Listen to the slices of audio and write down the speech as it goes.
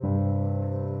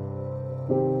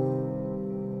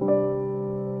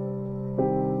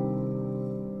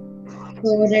So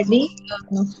ready?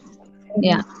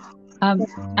 Yeah.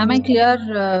 Am I clear,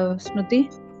 Smriti?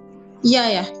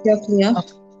 Yeah, you're clear.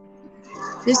 Okay.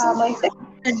 This is My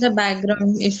at the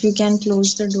background. If you can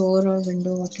close the door or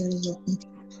window, whatever is open.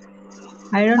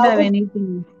 I don't have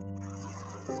anything.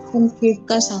 Some kid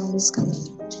ka sound is coming.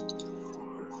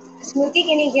 Smriti,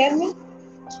 can you hear me?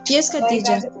 Yes,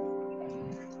 Khatheeja.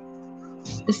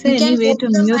 Is there You any can way hold to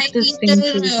the mute mic this thing so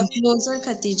we little can... closer,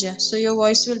 Khatheeja. So your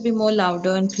voice will be more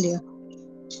louder and clear.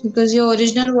 Because your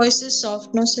original voice is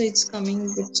soft now, so it's coming a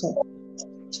bit soft.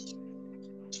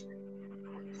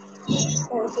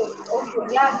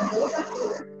 Okay. Yeah.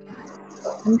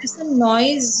 And there's some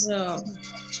noise.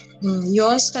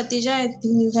 Yours, Khatheeja, I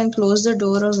think you can close the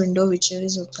door or window, whichever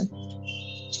is open.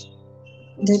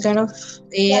 The kind of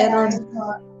air or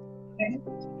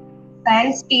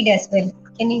Fan speed as well.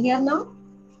 Can you hear now?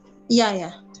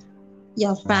 yeah,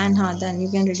 fan. Then you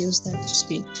can reduce that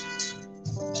speed.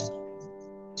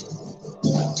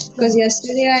 Because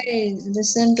yesterday I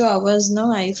listened to ours.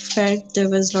 No, I felt there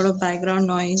was a lot of background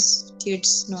noise,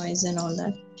 kids noise, and all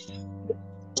that.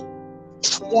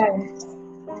 Yeah.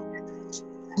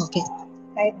 Okay.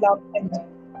 I blocked them.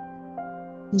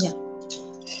 Yeah.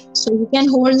 So you can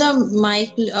hold the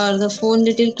mic or the phone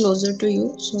little closer to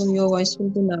you, so your voice will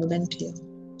be loud and clear.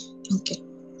 Okay.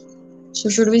 So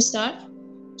should we start?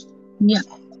 Yeah.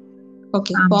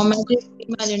 Okay. Format is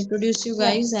I'll introduce you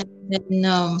guys, and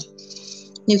then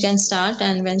you can start.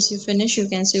 And once you finish, you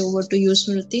can say over to you,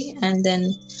 Smriti, and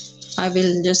then I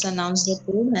will just announce the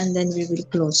code, and then we will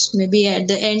close. Maybe at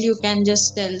the end, you can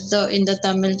just tell in the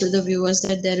Tamil to the viewers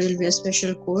that there will be a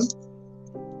special code.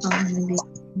 Maybe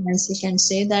Nancy can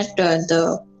say that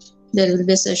there will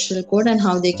be a special code and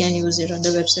how they can use it on the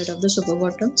website of the Super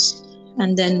Bottoms.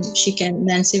 And then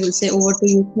Nancy will say over to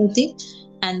you, Smriti,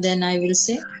 and then I will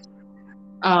say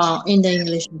in the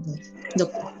English. The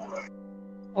code.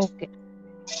 Okay.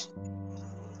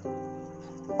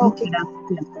 Okay.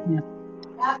 Yeah.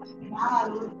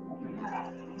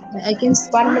 I can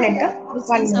 1 minute.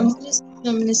 see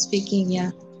someone is speaking.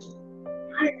 Yeah.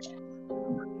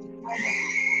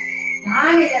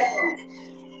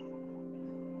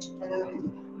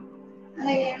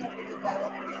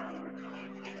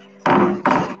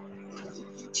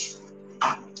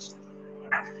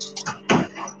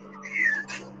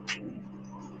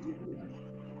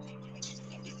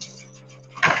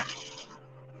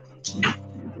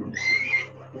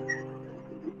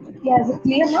 Yeah, is it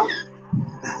clear now?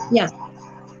 Yeah.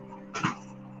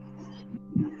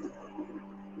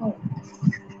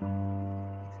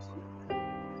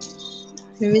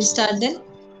 We will start then.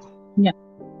 Yeah.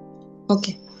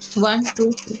 Okay. 1,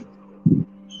 2, 3.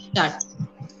 Start.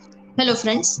 Hello,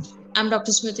 friends. I'm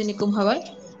Dr. Smriti Nikum Hawar.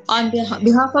 On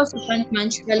behalf of Supan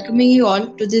Manch, welcoming you all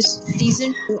to this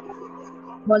season 2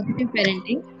 of Positive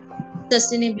Parenting,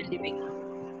 Sustainable Living.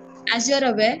 As you are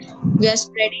aware, we are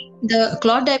spreading the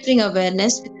cloth diapering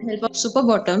awareness with the help of Super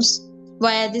Bottoms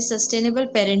via the Sustainable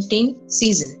Parenting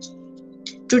season.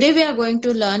 Today, we are going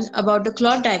to learn about the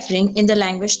cloth diapering in the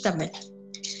language Tamil.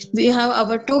 We have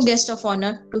our two guests of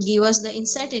honor to give us the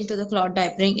insight into the cloth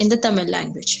diapering in the Tamil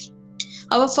language.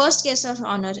 Our first guest of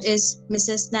honor is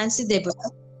Mrs. Nancy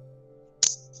Deborah.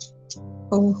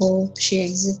 Oh, she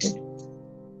exited.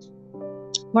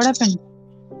 What happened?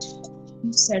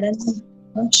 Suddenly,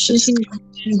 she's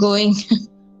going.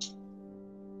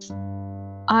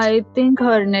 I think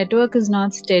her network is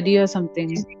not steady or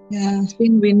something. Yeah. It's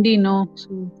been windy, no?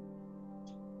 So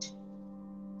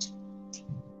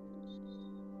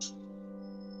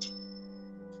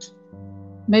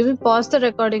maybe pause the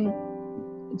recording.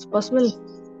 It's possible.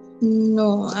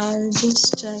 No, I'll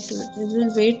just try to. I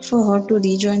will wait for her to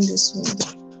rejoin this one.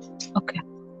 Okay.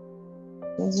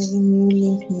 There's a new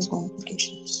link, new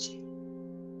complications.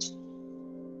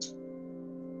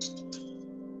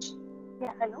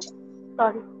 Yeah, hello.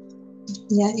 Sorry.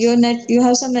 Yeah, you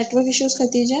have some network issues,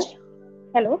 Khatheeja?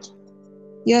 Hello.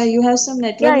 Yeah, you have some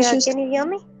network issues. Can you hear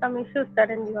me? Some issues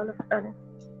suddenly all of a sudden.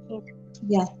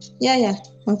 Yeah.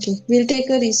 Okay, we'll take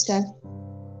a restart.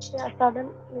 Yeah,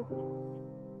 suddenly.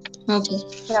 Okay.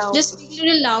 Yeah. Just speak a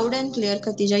little loud and clear,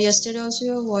 Khatheeja. Yesterday also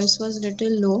your voice was a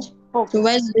little low. Okay. So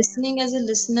while listening as a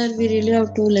listener, we really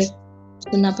have to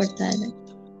sunna padta hai.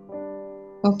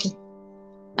 Okay.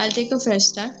 I'll take a fresh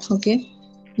start. Okay.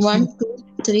 1, 2,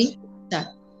 3, start.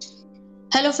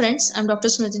 Hello friends, I'm Dr.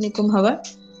 Smriti Nikum Hawar.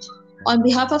 On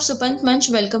behalf of Supant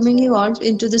Manch, welcoming you all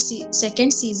into the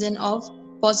second season of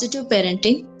Positive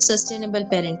Parenting, Sustainable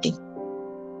Parenting.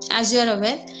 As you are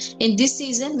aware, in this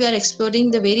season we are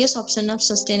exploring the various options of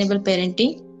sustainable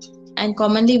parenting and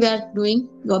commonly we are doing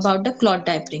about the cloth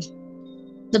diapering.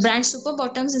 The brand Super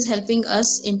Bottoms is helping us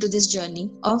into this journey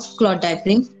of cloth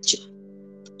diapering.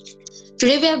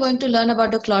 Today we are going to learn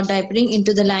about the cloth diapering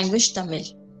into the language Tamil.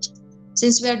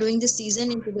 Since we are doing this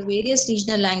season into the various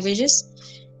regional languages,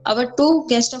 our two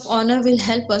guests of honor will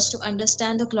help us to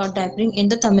understand the cloth diapering in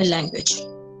the Tamil language.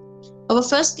 Our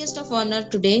first guest of honor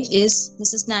today is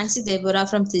Mrs. Nancy Deborah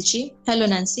from Trichy. Hello,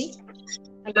 Nancy.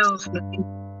 Hello, Smriti.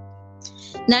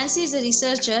 Nancy is a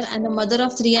researcher and the mother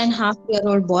of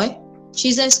 3.5-year-old boy. She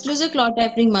is an exclusive cloth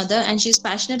diapering mother and she is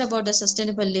passionate about the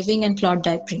sustainable living and cloth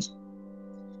diapering.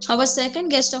 Our second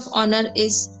guest of honor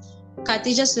is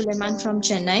Khatheeja Sulaiman from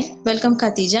Chennai. Welcome,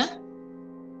 Khatheeja.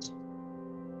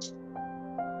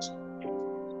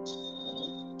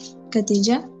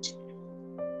 Khatheeja?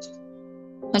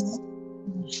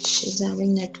 She's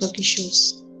having network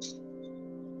issues.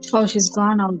 Oh, she's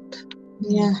gone out.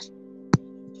 Yeah.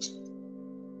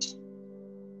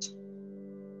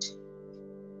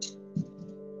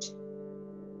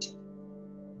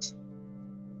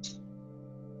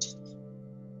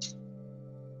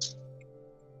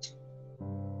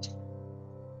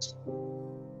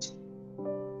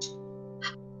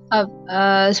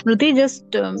 Smriti, just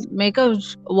make a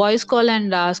voice call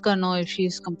and ask her if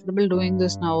she's comfortable doing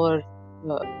this now or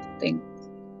thing.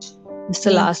 It's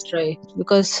the last try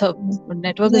because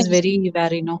network is very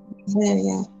vary now.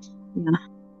 Yeah.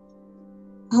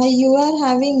 You are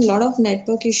having a lot of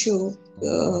network issue.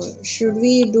 Should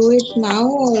we do it now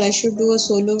or I should do a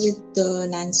solo with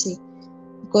Nancy?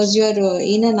 Because you are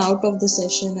in and out of the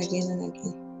session again and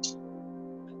again.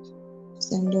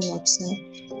 Send a WhatsApp.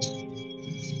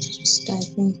 Just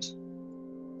typing.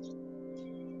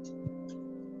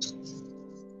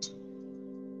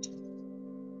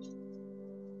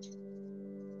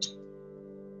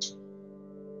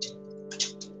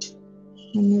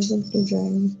 Unable to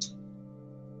join.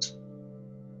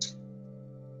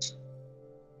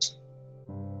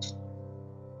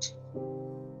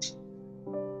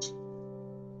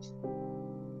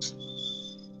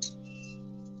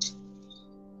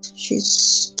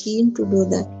 She's keen to do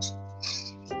that.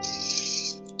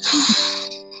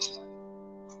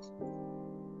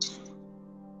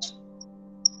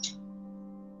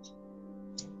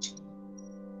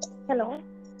 Hello.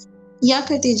 Yeah,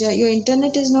 Khatheeja, your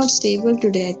internet is not stable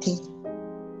today, I think.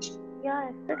 Yeah,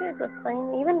 yesterday it was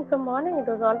fine. Even from morning it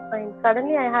was all fine.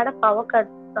 Suddenly I had a power cut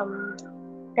some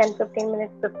 10-15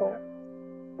 minutes before.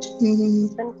 Mm-hmm.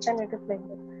 Since then it is like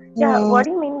this. Yeah, what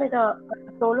do you mean by the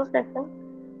solo session?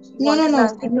 No.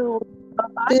 Nancy to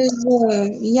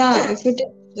if it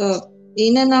is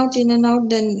in and out,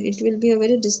 then it will be a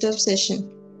very disturbed session.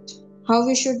 How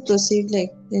we should proceed,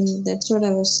 then that's what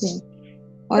I was saying.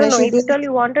 Or No, I should if at all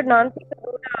you wanted Nancy to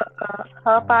do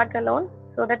her part alone,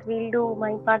 so that we'll do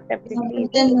my part separately.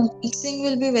 Then mixing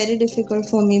will be very difficult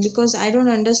for me because I don't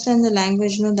understand the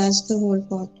language. No, that's the whole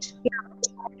part. Yeah.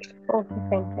 Okay,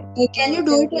 fine. Can you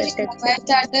do it on your mobile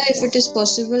data? If it is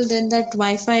possible, then that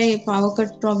Wi-Fi power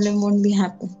cut problem won't be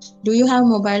happen. Do you have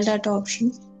mobile data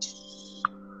option?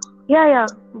 Yeah,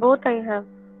 both I have.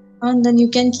 And then you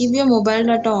can keep your mobile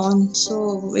data on.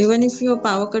 So even if your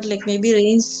power cut, maybe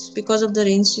rains, because of the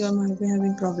rains, you might be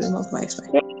having problem of Wi-Fi.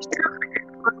 Yeah,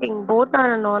 both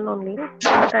are on only,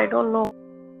 but I don't know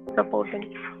supporting.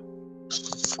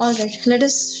 All right, let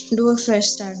us do a fresh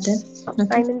start then. Okay.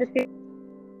 I'm in the same.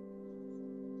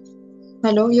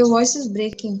 Hello, your voice is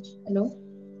breaking. Hello.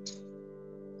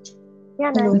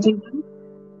 Yeah, Hello. Nancy.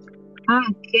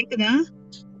 கேக்குதா?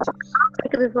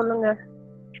 கேக்குது சொல்லுங்க.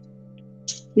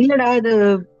 இல்லடா இது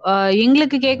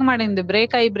எங்களுக்கு கேட்க மாட்டேங்குது.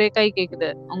 Break ஆகி கேக்குது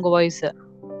உங்க வாய்ஸ்.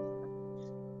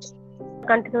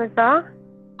 கண்டினியூஸா?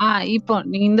 இப்போ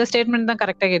நீங்க இந்த ஸ்டேட்மென்ட் தான்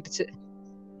கரெக்ட்டா கேட்டுச்சு.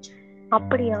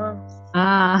 அப்படியா?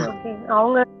 ஓகே.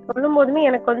 அவங்க சொல்லும்போதுமே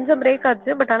எனக்கு கொஞ்சம் பிரேக்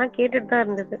ஆச்சு, பட் ஆனா கேட்டுட்டு தான்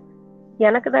இருந்தது.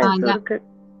 எனக்கு தான் இஷ்யூ இருக்கு.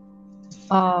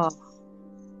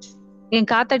 ஏன்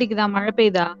காத்தடிக்குதா? மழை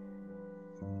பெய்யுதா?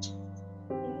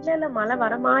 இல்ல மழை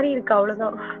வர மாதிரி இருக்கு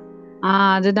அவ்வளவுதான்.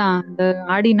 அதுதான் அந்த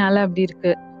ஆடினால அப்படி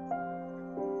இருக்கு.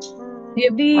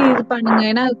 எப்படி இது பண்ணுங்க,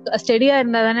 ஏன்னா ஸ்டெடியா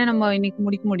இருந்தா தானே நம்ம இன்னைக்கு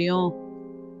முடிக்க முடியும்.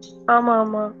 ஆமா.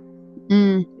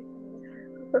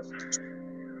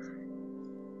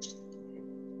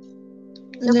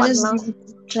 Let us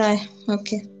try.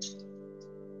 Okay.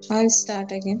 I'll start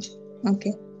again.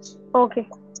 Okay.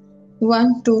 1,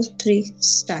 2, 3,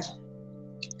 start.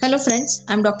 Hello friends,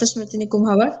 I'm Dr. Smriti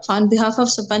Nikumhawar. On behalf of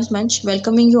Supanch Manch,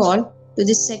 welcoming you all to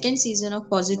this second season of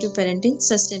Positive Parenting,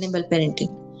 Sustainable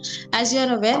Parenting. As you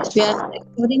are aware, we are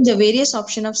exploring the various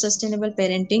options of sustainable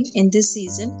parenting in this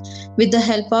season with the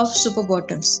help of Super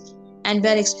Bottoms. and we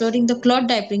are exploring the cloth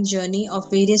diapering journey of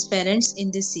various parents in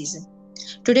this season.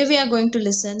 Today we are going to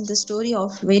listen the story of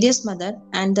various mother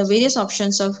and the various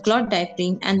options of cloth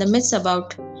diapering and the myths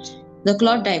about the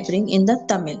cloth diapering in the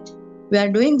Tamil. We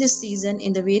are doing this season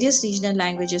in the various regional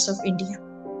languages of India.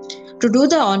 To do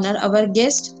the honor, our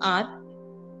guests are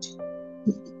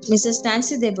Mrs.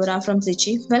 Nancy Deborah from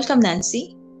Trichy. Welcome, Nancy.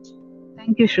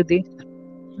 Thank you, Shruti.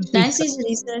 Nancy is a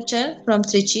researcher from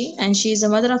Trichy and she is a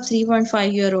mother of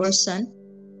 3.5-year-old son.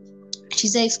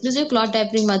 She's an exclusive cloth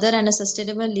diapering mother and a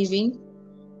sustainable living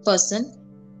person.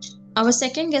 Our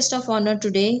second guest of honor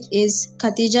today is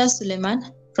Khatheeja Sulaiman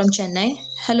from Chennai.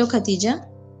 Hello, Khatheeja.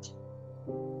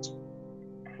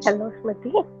 Hello,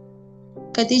 Smriti.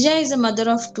 Khatheeja is a mother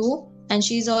of two and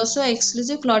she is also an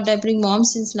exclusive cloth diapering mom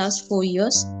since last 4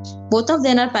 years. Both of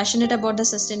them are passionate about the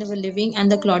sustainable living and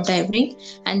the cloth diapering,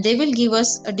 and they will give us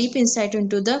a deep insight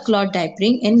into the cloth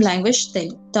diapering in language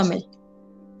Tamil.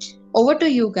 Over to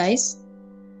you guys.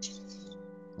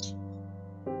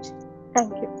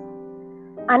 Thank you.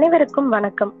 அனைவருக்கும்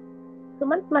வணக்கம்.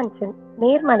 Sumanth மஞ்சன்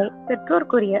நேர்மலை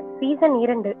பெற்றோர்க்குரிய season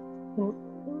 2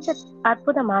 இந்த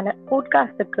அற்புதமான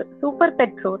போட்காஸ்டுக்கு super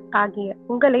பெற்றோர் ஆகிய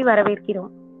உங்களை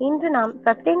வரவேற்கிறோம். இன்று நாம்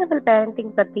சஸ்டைனபிள்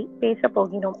பேரண்டிங் பத்தி பேச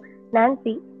போகிறோம்.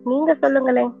 நான்சி, நீங்க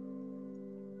சொல்லுங்களேன்.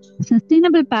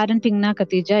 சஸ்டைனபிள் பேரண்டிங்னா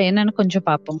கத்தீஜா என்னன்னு கொஞ்சம்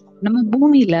பார்ப்போம். நம்ம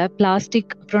பூமியில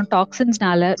பிளாஸ்டிக் அப்புறம்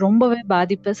டாக்ஸின்ஸ்னால ரொம்பவே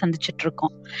பாதிப்பை சந்திச்சுட்டு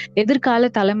இருக்கோம். எதிர்கால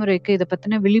தலைமுறைக்கு இதை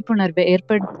பத்தின விழிப்புணர்வை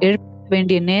ஏற்படுத்த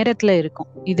வேண்டிய நேரத்துல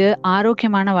இருக்கும். இது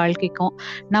ஆரோக்கியமான வாழ்க்கைக்கும்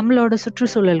நம்மளோட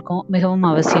சுற்றுச்சூழலுக்கும் மிகவும்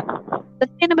அவசியம்.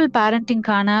 சஸ்டைனபிள்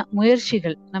பேரண்டிங்கான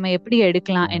முயற்சிகள் நம்ம எப்படி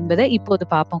எடுக்கலாம் என்பதை இப்போது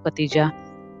பார்ப்போம் கத்தீஜா.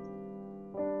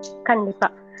 கண்டிப்பா.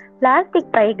 பிளாஸ்டிக்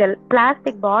பைகள்,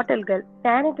 பிளாஸ்டிக் பாட்டில்கள்,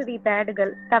 சானிட்டரி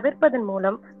பேடுகள் தவிர்ப்பதன்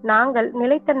மூலம் நாங்கள்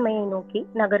நிலைத்தன்மையை நோக்கி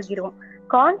நகர்கிறோம்.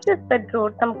 கான்சியஸ்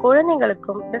பெற்றோர் தம்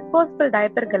குழந்தைகளுக்கும் டிஸ்போசபிள்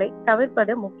டைப்பர்களை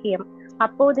தவிர்ப்பது முக்கியம்.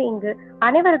 அப்போது இங்கு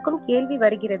அனைவருக்கும் கேள்வி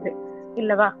வருகிறது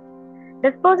இல்லவா?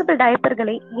 டிஸ்போசபிள்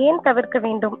டைப்பர்களை ஏன் தவிர்க்க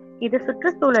வேண்டும்? இது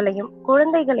சுற்றுச்சூழலையும்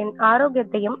குழந்தைகளின்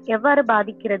ஆரோக்கியத்தையும் எவ்வாறு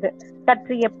பாதிக்கிறது?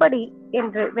 சற்று எப்படி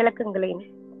என்று விளக்குங்களேன்.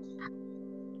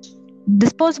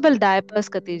 டிஸ்போசபிள்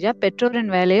டயப்பர்ஸ் கத்தீஜா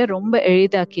பெற்றோரின் வேலையை ரொம்ப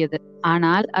எளிதாக்கியது.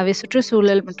 ஆனால் அவை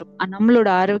சுற்றுச்சூழல் மற்றும் நம்மளோட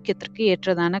ஆரோக்கியத்திற்கு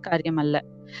ஏற்றதான காரியம் அல்ல.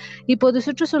 இப்போது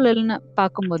சுற்றுச்சூழல்னு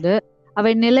பார்க்கும்போது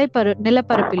அவை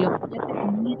நிலப்பரப்பிலும்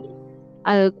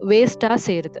வேஸ்டா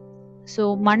சேருது. சோ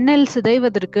மண்ணில்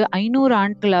சிதைவதற்கு 500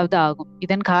 ஆண்டுகளாவது ஆகும்.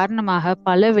 இதன் காரணமாக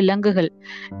பல விலங்குகள்,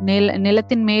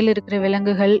 நிலத்தின் மேல் இருக்கிற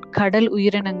விலங்குகள், கடல்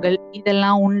உயிரினங்கள்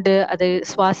இதெல்லாம் உண்டு அதை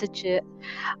சுவாசிச்சு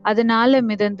அதனால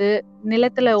மிதந்து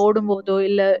நிலத்துல ஓடும் போதோ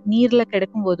இல்ல நீர்ல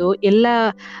கிடக்கும் போதோ எல்லா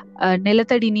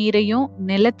நிலத்தடி நீரையும்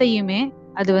நிலத்தையுமே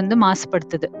அது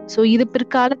மாசுபடுத்துது. சோ இது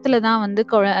பிற்காலத்துலதான்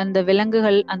அந்த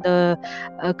விலங்குகள், அந்த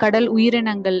கடல்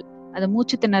உயிரினங்கள் அந்த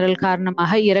மூச்சு திணறல்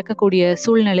காரணமாக இறக்கக்கூடிய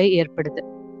சூழ்நிலை ஏற்படுது.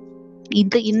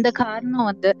 இந்த காரணம்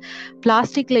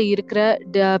பிளாஸ்டிக்கா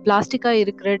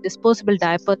இருக்கிற டிஸ்போசபிள்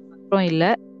டயப்பர் மட்டும் இல்ல,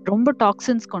 ரொம்ப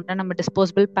டாக்ஸின்ஸ் கொண்ட நம்ம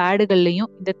டிஸ்போசபிள் பேடுகள்லயும்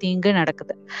இந்த தீங்கு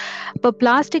நடக்குது. இப்ப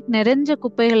பிளாஸ்டிக் நிறைஞ்ச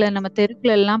குப்பைகளை நம்ம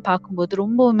தெருக்கள் எல்லாம் பார்க்கும்போது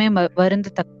ரொம்பவுமே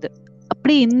வருந்தத்தக்கது.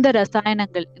 அப்படி இந்த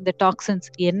ரசாயனங்கள், இந்த டாக்ஸின்ஸ்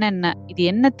என்னென்ன, இது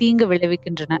என்ன தீங்கு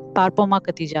விளைவிக்கின்றன பார்ப்போமா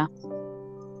கத்தீஜா?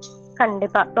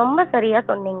 கண்டிப்பா, ரொம்ப சரியா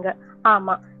சொன்னீங்க.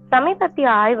 ஆமா, சமீபத்திய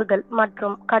ஆய்வுகள்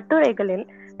மற்றும் கட்டுரைகளில்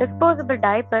டிஸ்போசபிள்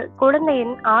டைப்பர்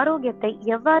குழந்தையின் ஆரோக்கியத்தை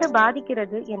எவ்வாறு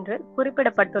பாதிக்கிறது என்று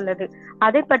குறிப்பிடப்பட்டுள்ளது.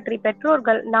 அதை பற்றி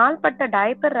பெற்றோர்கள் நாள்பட்ட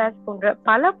டைப்பர் ரேஷ் போன்ற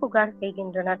பல புகார்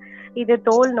செய்கின்றனர். இது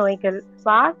தோல் நோய்கள்,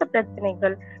 சுவாச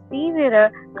பிரச்சனைகள், தீவிர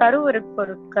கருவுறு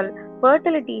பொருட்கள்,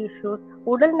 ஃபெர்டிலிட்டி இஷ்யூஸ்,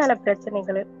 உடல் நல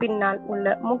பிரச்சனைகள் பின்னால்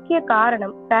உள்ள முக்கிய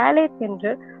காரணம் பேலேட்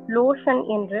என்று லோஷன்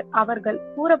என்று அவர்கள்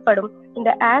கூறப்படும்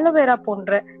இந்த ஆலோவேரா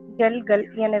போன்ற ஜெல்கள்.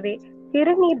 எனவே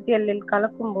சிறுநீர் ஜெல்லில்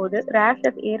கலக்கும் போது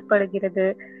ரேஷஸ் ஏற்படுகிறது,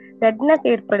 ரெட்னஸ்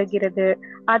ஏற்படுகிறது.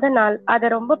 அதனால் அதை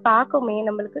ரொம்ப பார்க்கவே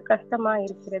நம்மளுக்கு கஷ்டமா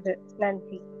இருக்கிறது.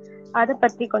 நன்றி. அதை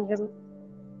பத்தி கொஞ்சம்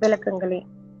விளக்குங்களே.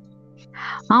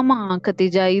 ஆமா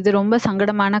கத்தீஜா, இது ரொம்ப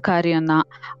சங்கடமான காரியம்தான்.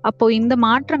 அப்போ இந்த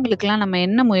மாற்றங்களுக்கு எல்லாம் நம்ம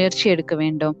என்ன முயற்சி எடுக்க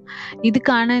வேண்டும்?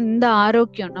 இதுக்கான இந்த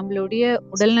ஆரோக்கியம், நம்மளுடைய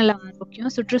உடல்நல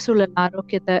ஆரோக்கியம், சுற்றுச்சூழல்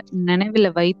ஆரோக்கியத்தை நினைவுல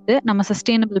வைத்து நம்ம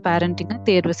சஸ்டைனபிள் பேரண்டிங்கை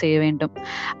தேர்வு செய்ய வேண்டும்.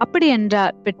 அப்படி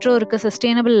என்றால் பெற்றோருக்கு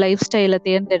சஸ்டைனபிள் லைஃப் ஸ்டைலை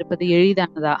தேர்ந்தெடுப்பது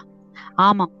எளிதானதா?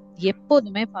 ஆமாம்,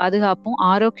 எப்போதுமே பாதுகாப்பும்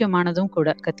ஆரோக்கியமானதும்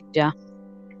கூட கத்தீஜா.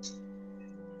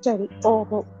 சரி,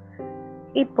 ஓஹோ.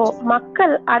 இப்போ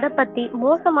மக்கள் அத பத்தி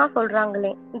மோசமா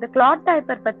சொல்றாங்களே, இந்த கிளாத்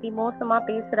டைப்பர் பத்தி மோசமா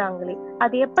பேசுறாங்களே,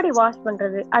 அது எப்படி வாஷ்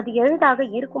பண்றது, அது எளிதாக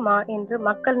இருக்குமா என்று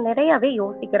மக்கள் நிறையவே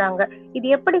யோசிக்கிறாங்க. இது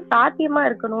எப்படி சாத்தியமா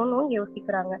இருக்கணும்னு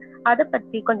யோசிக்கிறாங்க. அத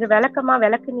பத்தி கொஞ்சம் விளக்கமா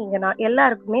விளக்குனீங்கன்னா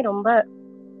எல்லாருக்குமே ரொம்ப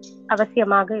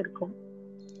அவசியமாக இருக்கும்.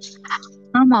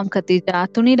 ஆமாம் கத்தீஜா,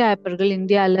 துணி டயப்பர்கள்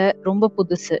இந்தியால ரொம்ப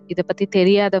புதுசு. இத பத்தி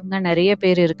தெரியாதவங்க நிறைய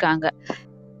பேர் இருக்காங்க.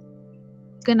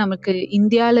 நமக்கு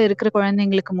இந்தியால இருக்கிற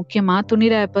குழந்தைங்களுக்கு முக்கியமா துணி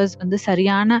டயப்பர்ஸ் வந்து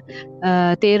சரியான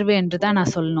தேர்வு என்றுதான்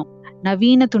நான் சொல்லணும்.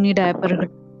 நவீன துணி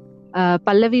டயப்பர்கள்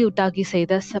பல்லவி உட்டாகி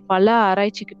செய்த பல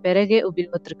ஆராய்ச்சிக்கு பிறகே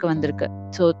உபயோகத்திற்கு வந்திருக்கு.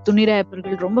 சோ துணி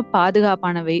டயப்பர்கள் ரொம்ப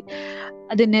பாதுகாப்பானவை,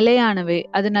 அது நிலையானவை,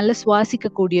 அது நல்ல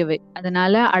சுவாசிக்க கூடியவை,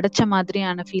 அதனால அடைச்ச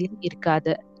மாதிரியான ஃபீலிங்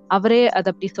இருக்காது. அவரே அது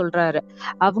அப்படி சொல்றாரு.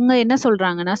 அவங்க என்ன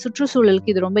சொல்றாங்கன்னா,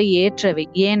 சுற்றுச்சூழலுக்கு இது ரொம்ப ஏற்றவை.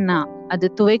 ஏன்னா அது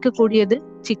துவைக்கக்கூடியது,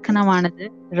 சிக்கனமானது,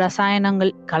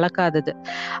 ரசாயனங்கள் கலக்காதது.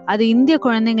 அது இந்திய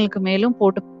குழந்தைங்களுக்கு மேலும்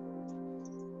போட்டு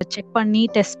செக் பண்ணி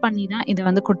டெஸ்ட் பண்ணி தான் இதை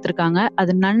வந்து கொடுத்துருக்காங்க.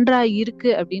 அது நன்றா இருக்கு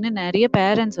அப்படின்னு நிறைய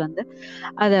பேரண்ட்ஸ் வந்து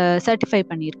அதை சர்டிஃபை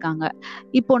பண்ணியிருக்காங்க.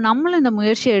 இப்போ நம்மளும் இந்த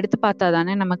முயற்சியை எடுத்து பார்த்தா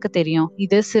தானே நமக்கு தெரியும்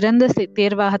இது சிறந்த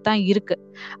தேர்வாகத்தான் இருக்கு.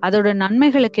 அதோட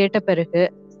நன்மைகளை கேட்ட பிறகு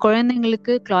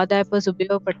குழந்தைங்களுக்கு கிளாத் டயப்பர்ஸ்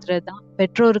உபயோகப்படுத்துறது தான்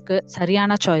பெற்றோருக்கு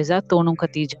சரியான சாய்ஸா தோணும்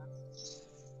கத்தீஜா.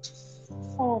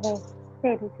 ஓஹோ,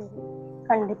 சரி சரி,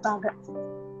 கண்டிப்பாக.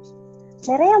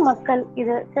 நிறைய மக்கள்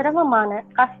இது சிரமமான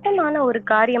கஷ்டமான ஒரு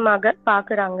காரியமாக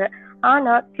பாக்குறாங்க.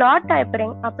 ஆனா கிளாத்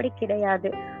டயப்பரிங் அப்படி கிடையாது.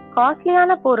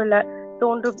 காஸ்ட்லியான பொருளை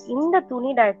தோன்றும் இந்த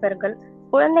துணி டயப்பர்கள்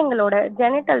குழந்தைங்களோட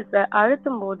ஜெனிட்டல்ஸ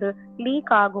அழுத்தும் போது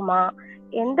லீக் ஆகுமா,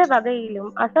 எந்த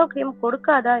வகையிலும் அசௌகரியம்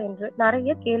கொடுக்காதா என்று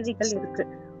நிறைய கேள்விகள் இருக்கு.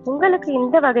 உங்களுக்கு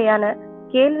இந்த வகையான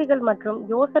கேள்விகள் மற்றும்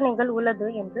யோசனைகள் உள்ளது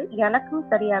என்று எனக்கும்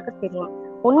சரியாக தெரியும்.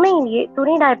 உண்மையிலேயே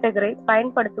துணி டயப்பர்களை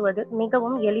பயன்படுத்துவது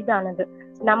மிகவும் எளிதானது.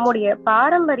 நம்முடைய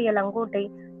பாரம்பரிய லங்கோட்டை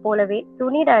போலவே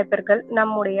துணி டயப்பர்கள்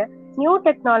நம்முடைய நியூ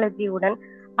டெக்னாலஜியுடன்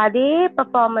அதே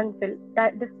பெர்ஃபார்மன்ஸில்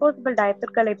டிஸ்போசபிள்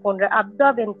டயப்பர்களை போன்ற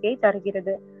அப்சார்பன்ஸை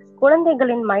தருகிறது.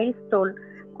 குழந்தைகளின் மைல்ஸ்டோன்,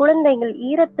 குழந்தைகள்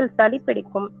ஈரத்தில் சளி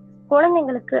பிடிக்கும்,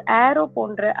 குழந்தைங்களுக்கு ஏரோ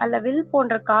போன்ற அல்ல வில்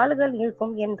போன்ற கால்கள்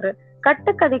இருக்கும் என்று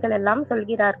கட்டுக்கதைகள் எல்லாம்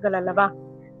சொல்கிறார்கள் அல்லவா?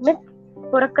 மித்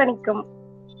புறக்கணிக்கும்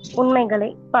உண்மைகளை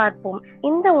பார்ப்போம்.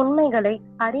 இந்த உண்மைகளை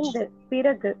அறிந்து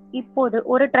பிறகு இப்போது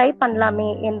ஒரு ட்ரை பண்ணலாமே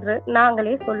என்று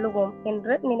நாங்களே சொல்லுவோம்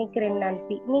என்று நினைக்கிறேன்.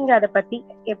 நான்சி, நீங்க அதை பத்தி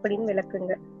எப்படின்னு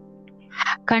விளக்குங்க.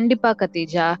 கண்டிப்பா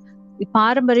கத்தீஜா.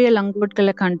 பாரம்பரிய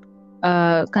லங்கோட்களை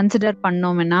கன்சிடர்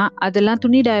பண்ணோம்னா அதெல்லாம்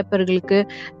துணி டயப்பர்களுக்கு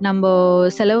நம்ம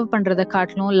செலவு பண்றதை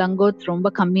காட்டிலும் லங்கோட்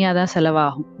ரொம்ப கம்மியா தான்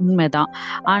செலவாகும், உண்மைதான்.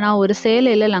 ஆனா ஒரு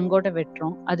சேலையில லங்கோட்டை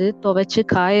வெட்டுறோம், அது துவைச்சு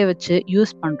காய வச்சு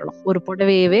யூஸ் பண்றோம். ஒரு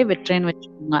புடவையவே வெட்டுறேன்னு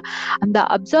வச்சுக்கோங்க. அந்த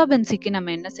அப்சார்பன்சிக்கு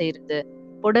நம்ம என்ன செய்யறது?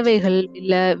 புடவைகள்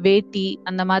இல்ல வேட்டி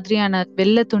அந்த மாதிரியான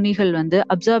வெள்ளை துணிகள் வந்து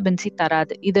அப்சார்பன்சி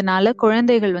தராது. இதனால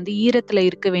குழந்தைகள் வந்து ஈரத்துல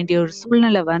இருக்க வேண்டிய ஒரு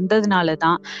சூழ்நிலை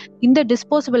வந்ததுனாலதான் இந்த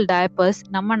டிஸ்போசபிள் டயப்பர்ஸ்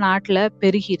நம்ம நாட்டுல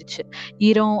பெருகிருச்சு.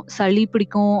 ஈரம் சளி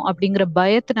பிடிக்கும் அப்படிங்கிற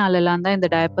பயத்தினால எல்லாம் தான் இந்த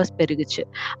டயப்பர்ஸ் பெருகுச்சு.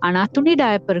 ஆனா துணி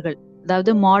டயப்பர்கள்,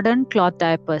 அதாவது மாடர்ன் கிளாத்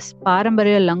டயப்பர்ஸ்,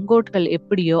 பாரம்பரிய லங்கோட்கள்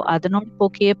எப்படியோ அதனோட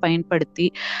போக்கையே பயன்படுத்தி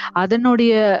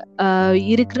அதனுடைய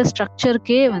இருக்கிற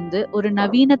ஸ்ட்ரக்சருக்கே வந்து ஒரு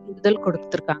நவீன தொடுதல்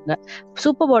கொடுத்துருக்காங்க.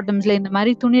 சூப்பர் பாட்டம்ஸ்ல இந்த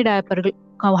மாதிரி துணி டயப்பர்கள்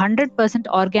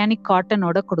 100% ஆர்கானிக்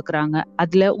காட்டனோட கொடுக்குறாங்க.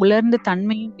 அதுல உலர்ந்த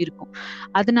தன்மையும் இருக்கும்.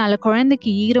 அதனால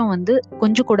குழந்தைக்கு ஈரம் வந்து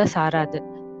கொஞ்சம் கூட சாராது.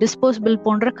 டிஸ்போசபிள்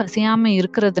போன்ற கசியாம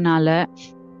இருக்கிறதுனால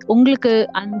உங்களுக்கு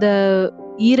அந்த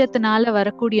ஈரத்தினால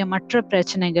வரக்கூடிய மற்ற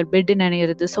பிரச்சனைகள், பெட்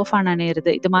நனையிறது, சோஃபா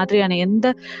நனையிறது, இது மாதிரியான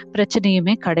எந்த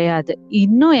பிரச்சனையுமே கிடையாது.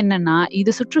 இன்னும் என்னன்னா,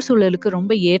 இது சுற்றுச்சூழலுக்கு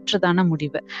ரொம்ப ஏற்றதான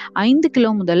முடிவு. 5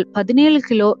 கிலோ முதல் 17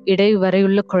 கிலோ இடை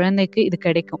வரையுள்ள குழந்தைக்கு இது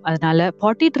கிடைக்கும். அதனால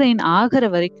பாட்டி ட்ரெயின் ஆகிற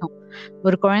வரைக்கும்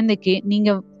ஒரு குழந்தைக்கு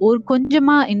நீங்க ஒரு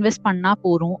கொஞ்சமா இன்வெஸ்ட் பண்ணா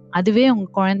போறோம், அதுவே உங்க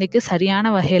குழந்தைக்கு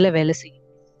சரியான வகையில வேலை செய்யும்.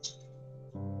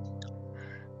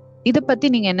 இத பத்தி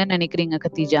நீங்க என்ன நினைக்கிறீங்க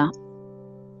கத்தீஜா?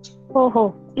 ஓஹோ,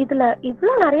 இதுல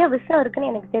இவ்வளவு நிறைய விஷயம் இருக்குன்னு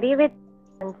எனக்கு தெரியவே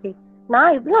தெரிஞ்சு.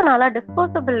 நான் இவ்வளவு நாளா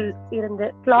டிஸ்போசபிள் இருந்து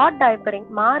கிளாத் டயப்பரிங்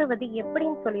மாறுவது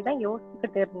எப்படின்னு சொல்லிதான்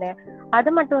யோசிச்சுக்கிட்டு இருந்தேன்.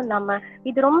 அது மட்டும் இல்லாம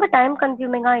இது ரொம்ப டைம்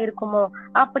கன்சியூமிங்கா இருக்குமோ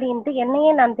அப்படின்ட்டு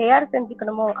என்னையே நான் தயார்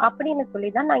செஞ்சுக்கணுமோ அப்படின்னு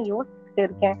சொல்லிதான் நான் யோசிச்சுட்டு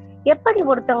இருக்கேன். எப்படி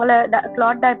ஒருத்தவங்களை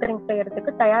கிளாத் டயப்பரிங்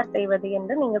செய்யறதுக்கு தயார் செய்வது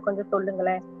என்று நீங்க கொஞ்சம்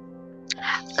சொல்லுங்களேன்.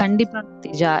 கண்டிப்பா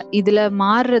கத்தீஜா. இதுல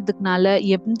மாறுறதுக்குனால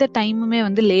எந்த டைமுமே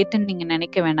வந்து லேட்டுன்னு நீங்க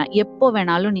நினைக்க வேணாம். எப்போ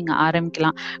வேணாலும் நீங்க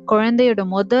ஆரம்பிக்கலாம்.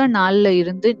 குழந்தையோட நாள்ல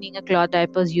இருந்து நீங்க கிளாத்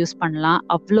டயப்பர்ஸ் யூஸ் பண்ணலாம்.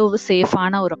 அவ்வளவு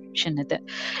சேஃபான ஒரு ஆப்ஷன் இது.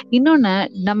 இன்னொன்னு,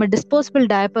 நம்ம டிஸ்போசபிள்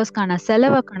டயப்பர்ஸ்க்கான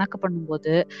செலவை கணக்கு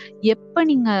பண்ணும்போது எப்ப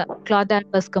நீங்க கிளாத்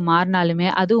டயப்பர்ஸ்க்கு மாறினாலுமே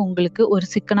அது உங்களுக்கு ஒரு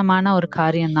சிக்கனமான ஒரு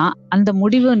காரியம்தான். அந்த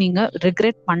முடிவை நீங்க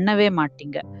ரிக்ரெட் பண்ணவே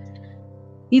மாட்டீங்க.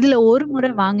 இதுல ஒரு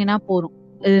முறை வாங்கினா போறோம்.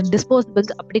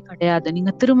 டிஸ்போசபிள்ஸ் அப்படி கிடையாது.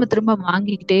 நீங்க திரும்ப திரும்ப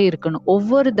வாங்கிக்கிட்டே இருக்கணும்.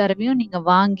 ஒவ்வொரு தடவையும் நீங்க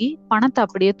வாங்கி பணத்தை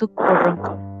அப்படியே தூக்கி போடுறவங்க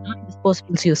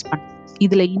டிஸ்போசபிள்ஸ் யூஸ் பண்ண.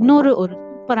 இதுல இன்னொரு ஒரு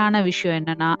சூப்பரான விஷயம்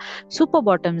என்னன்னா, சூப்பர்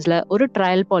பாட்டம்ஸ்ல ஒரு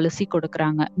ட்ரையல் பாலிசி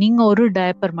கொடுக்குறாங்க. நீங்க ஒரு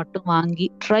டயப்பர் மட்டும் வாங்கி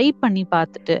ட்ரை பண்ணி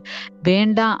பார்த்துட்டு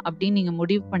வேண்டாம் அப்படின்னு நீங்க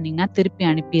முடிவு பண்ணீங்கன்னா திருப்பி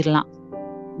அனுப்பிடலாம்.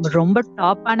 ரொம்ப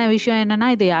டாப்பான விஷயம் என்னன்னா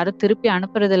இதை யாரும் திருப்பி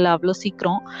அனுப்புறது இல்ல அவ்வளவு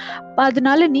சீக்கிரம்.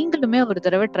 அதனால நீங்களுமே ஒரு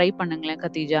தடவை ட்ரை பண்ணுங்களேன்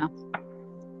கத்தீஜா.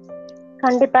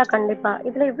 கண்டிப்பா கண்டிப்பா.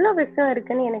 இதுல இவ்வளவு விஷயம்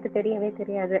இருக்குன்னு எனக்கு தெரியவே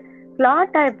தெரியாது.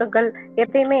 கிளாத் டைப்புகள்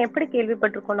எப்பயுமே எப்படி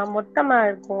கேள்விப்பட்டிருக்கோம்னா மொத்தமா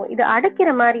இருக்கும், இது அடைக்கிற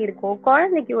மாதிரி இருக்கும்,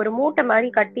 குழந்தைக்கு ஒரு மூட்டை மாதிரி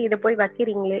கட்டி இதை போய்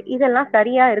வைக்கிறீங்களே இதெல்லாம்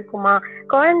சரியா இருக்குமா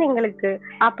குழந்தைங்களுக்கு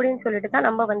அப்படின்னு சொல்லிட்டு தான்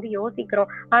நம்ம வந்து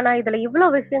யோசிக்கிறோம். ஆனா இதுல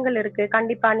இவ்வளவு விஷயங்கள் இருக்கு.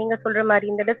 கண்டிப்பா நீங்க சொல்ற மாதிரி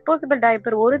இந்த டிஸ்போசபிள்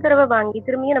டைப்பர் ஒரு தடவை வாங்கி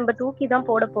திரும்பியும் நம்ம தூக்கி தான்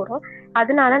போட போறோம்.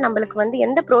 அதனால நம்மளுக்கு வந்து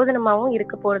எந்த பிரயோஜனமாவும்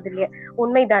இருக்க போறது இல்லையா?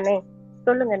 உண்மைதானே?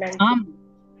 சொல்லுங்க. நன்றி. ஆமா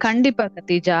கண்டிப்பா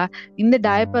கத்தீஜா. இந்த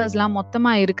டயப்பர்ஸ் எல்லாம்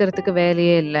மொத்தமா இருக்கிறதுக்கு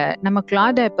வேலையே இல்ல. நம்ம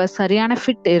கிளாத் டயப்பர் சரியான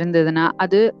ஃபிட் இருந்ததுன்னா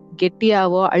அது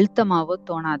கெட்டியாவோ அழுத்தமாவோ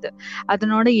தோணாது.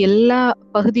 அதனோட எல்லா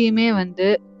பகுதியுமே வந்து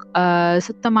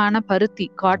சுத்தமான பருத்தி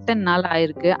காட்டன்னால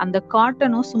ஆயிருக்கு. அந்த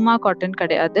காட்டனும் சும்மா காட்டன்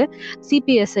கிடையாது,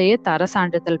 சிபிஎஸ்ஐ தர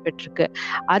சான்றிதழ் பெற்றிருக்கு.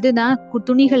 அதுதான்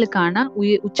துணிகளுக்கான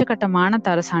உச்சகட்டமான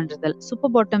தர சான்றிதழ்.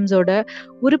 சூப்பர் பாட்டம்ஸோட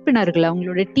உறுப்பினர்கள்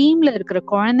அவங்களோட டீம்ல இருக்கிற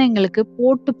குழந்தைங்களுக்கு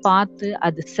போட்டு பார்த்து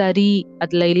அது சரி,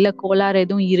 அதுல இல்ல கோளாறு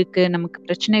எதுவும் இருக்கு, நமக்கு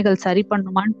பிரச்சனைகள் சரி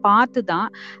பண்ணுமான்னு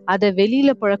பார்த்துதான் அதை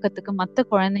வெளியில புழக்கத்துக்கு மத்த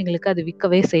குழந்தைங்களுக்கு அது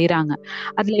விற்கவே செய்யறாங்க.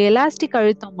 அதுல எலாஸ்டிக்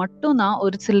அழுத்தம் மட்டும் தான்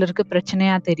ஒரு சிலருக்கு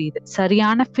பிரச்சனையா தெரியுது.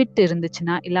 சரியான ஃபிட்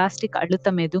இருந்துச்சுன்னா எலாஸ்டிக்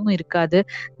அழுத்தம் எதுவும் இருக்காது,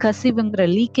 கசிவுங்கிற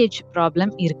லீக்கேஜ்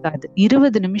ப்ராப்ளம் இருக்காது.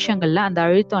 20 நிமிஷங்கள்ல அந்த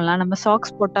அழுத்தம் எல்லாம் நம்ம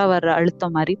சாக்ஸ் போட்டா வர்ற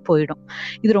அழுத்தம் மாதிரி போயிடும்.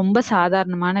 இது ரொம்ப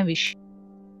சாதாரணமான விஷயம்.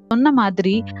 சொன்ன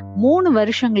மாதிரி 3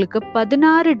 வருஷங்களுக்கு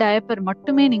 16 டயப்பர்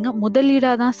மட்டுமே நீங்க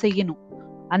முதலீடா தான் செய்யணும்.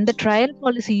 அந்த ட்ரையல்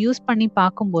பாலிசி யூஸ் பண்ணி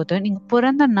பார்க்கும்போது நீங்க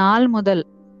பிறந்த நாள் முதல்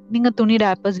நீங்க துணி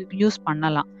டயப்பர்ஸ் யூஸ்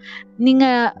பண்ணலாம். நீங்க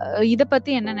இத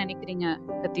பத்தி என்ன நினைக்கிறீங்க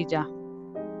கத்தீஜா?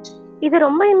 இது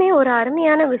ரொம்பவுமே ஒரு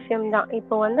அருமையான விஷயம்தான்.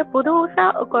 இப்போ வந்து புதுசா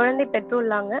குழந்தை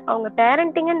பெற்றுள்ளாங்க, அவங்க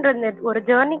பேரண்டிங்ன்ற ஒரு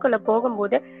ஜேர்னிக்குள்ள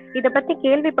போகும்போது இத பத்தி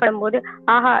கேள்விப்படும் போது,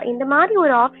 ஆஹா இந்த மாதிரி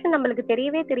ஒரு ஆப்ஷன் நம்மளுக்கு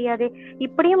தெரியவே தெரியாதே,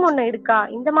 இப்படியும் ஒண்ணு இருக்கா,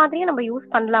 இந்த மாதிரியும் நம்ம யூஸ்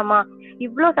பண்ணலாமா,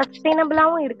 இவ்வளவு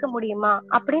சஸ்டைனபிளாவும் இருக்க முடியுமா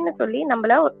அப்படின்னு சொல்லி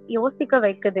நம்மள யோசிக்க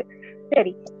வைக்குது.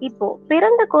 சரி, இப்போ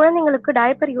பிறந்த குழந்தைங்களுக்கு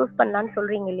டயப்பர் யூஸ் பண்ணலாம்னு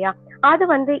சொல்றீங்க இல்லையா? அது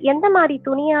வந்து எந்த மாதிரி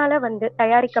துணியால வந்து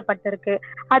தயாரிக்கப்பட்டிருக்கு,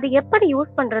 அது எப்படி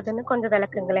யூஸ் பண்றதுன்னு கொஞ்சம்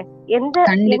விளக்குங்களேன். எந்த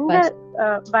எந்த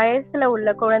வயசுல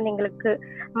உள்ள குழந்தைங்களுக்கு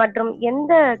மற்றும்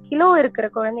எந்த கிலோ இருக்கிற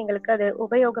குழந்தைங்களுக்கு அது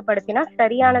உபயோகப்படுத்தினா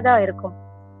சரியானதா இருக்கும்?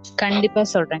 கண்டிப்பா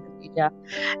சொல்றேன் கத்தீஜா.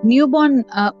 நியூபார்ன்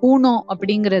ஊனோ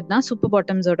அப்படிங்கிறது தான் சூப்பர்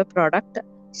பாட்டம்ஸோட ப்ராடக்ட்.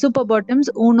 சூப்பர் பாட்டம்ஸ்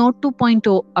ஊனோ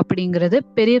 2.0 அப்படிங்கிறது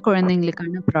பெரிய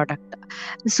குழந்தைங்களுக்கான ப்ராடக்ட்.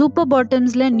 சூப்பர்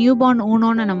பாட்டம்ஸ்ல நியூபார்ன்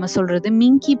ஊனோன்னு நம்ம சொல்றது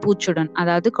மிங்கி பூச்சுடன்,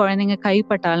 அதாவது குழந்தைங்க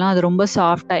கைப்பட்டாலும் அது ரொம்ப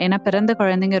சாஃப்டா, ஏன்னா பிறந்த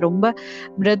குழந்தைங்க ரொம்ப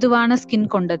மிருதுவான ஸ்கின்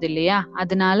கொண்டது இல்லையா,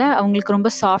 அதனால அவங்களுக்கு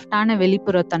ரொம்ப சாஃப்டான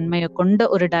வெளிப்புற தன்மையை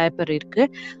கொண்ட ஒரு டயப்பர் இருக்கு.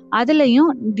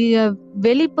 அதுலயும்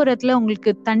வெளிப்புறத்துல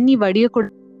உங்களுக்கு தண்ணி வடிய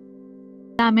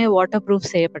எல்லாமே வாட்டர் ப்ரூஃப்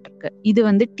செய்யப்பட்டிருக்கு. இது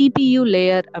வந்து டிபியூ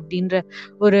லேயர் அப்படின்ற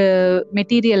ஒரு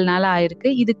மெட்டீரியல்னால ஆயிருக்கு.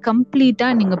 இது கம்ப்ளீட்டா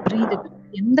நீங்க பிரீதபிள்,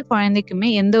 எந்த குழந்தைக்குமே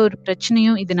எந்த ஒரு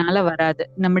பிரச்சனையும் இதனால வராது.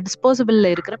 நம்ம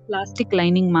டிஸ்போசபிள்ல இருக்கிற பிளாஸ்டிக்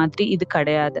லைனிங் மாதிரி இது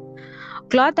கிடையாது.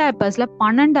 கிளாத் டயப்பர்ஸ்ல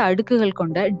 12 அடுக்குகள்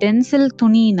கொண்ட டென்சில்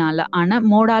துணியினால ஆன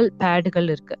மோடால் பேடுகள்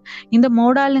இருக்கு. இந்த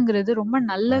மோடாலுங்கிறது ரொம்ப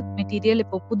நல்ல மெட்டீரியல்.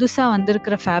 இப்போ புதுசா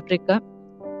வந்திருக்கிற ஃபேப்ரிக்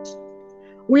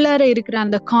உள்ளார இருக்கிற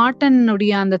அந்த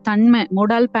காட்டனுடைய அந்த தன்மை,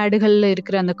 மோடால் பேடுகள்ல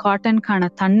இருக்கிற அந்த காட்டனுக்கான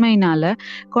தன்மையினால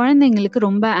குழந்தைங்களுக்கு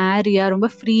ரொம்ப ஏரியா ரொம்ப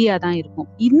ஃப்ரீயா தான் இருக்கும்.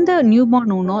 இந்த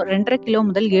நியூபார்ன் ஊனோ 2.5 கிலோ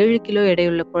முதல் 7 கிலோ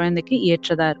எடையுள்ள குழந்தைக்கு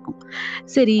ஏற்றதா இருக்கும்.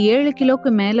 சரி, 7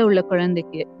 கிலோக்கு மேல உள்ள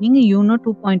குழந்தைக்கு நீங்க யூனோ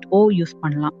 2.0 யூஸ்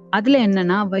பண்ணலாம். அதுல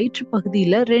என்னன்னா வயிற்று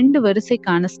பகுதியில 2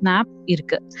 வரிசைக்கான ஸ்னாப்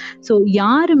இருக்கு. சோ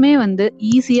யாருமே வந்து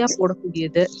ஈஸியா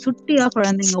போடக்கூடியது. சுட்டியா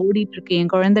குழந்தைங்க ஓடிட்டு இருக்கு,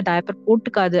 என் குழந்தை டயப்பர்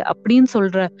போட்டுக்காது அப்படின்னு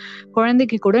சொல்ற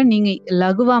குழந்தைக்கு கூட நீங்க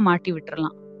லகுவா மாட்டி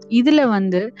விட்டுறலாம். இதுல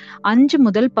வந்து 5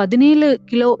 முதல் 17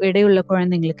 கிலோ எடையுள்ள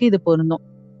குழந்தைங்களுக்கு இது பொருந்தும்.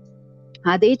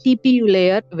 அதே டிபியூ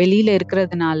லேயர் வெளியில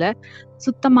இருக்கிறதுனால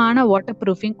சுத்தமான வாட்டர்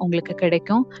ப்ரூஃபிங் உங்களுக்கு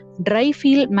கிடைக்கும். ட்ரை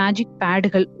ஃபீல் மேஜிக்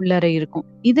பேடுகள் உள்ளர இருக்கும்.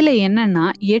 இதுல என்னன்னா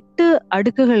 8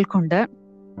 அடுக்குகள் கொண்ட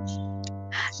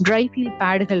ட்ரை ஃபீல்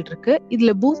பேடுகள் இருக்கு.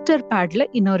 இதுல பூஸ்டர் பேட்ல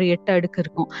இன்னொரு 8 அடுக்கு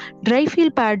இருக்கும். ட்ரை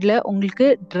ஃபீல் பேட்ல உங்களுக்கு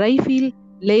ட்ரை ஃபீல்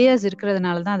லேயர்ஸ்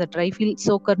இருக்கிறதுனால தான் அதை ட்ரை ஃபீல்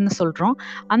சோக்கர்னு சொல்றோம்.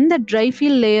 அந்த ட்ரை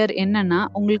ஃபீல் லேயர் என்னன்னா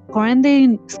உங்களுக்கு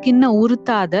குழந்தையின் ஸ்கின்னை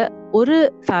உறுத்தாத ஒரு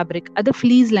ஃபேப்ரிக், அது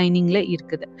ஃப்ளீஸ் லைனிங்ல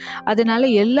இருக்குது. அதனால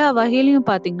எல்லா வகையிலையும்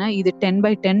பாத்தீங்கன்னா இது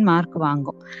 10/10 மார்க்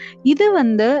வாங்கும். இது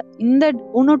வந்து இந்த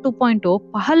ஊனோ 2.0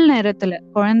 பகல் நேரத்துல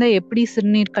குழந்தை எப்படி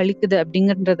சிறுநீர் கழிக்குது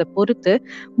அப்படிங்கறத பொறுத்து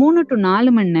 3 to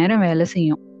 4 மணி நேரம் வேலை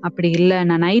செய்யும். அப்படி இல்லை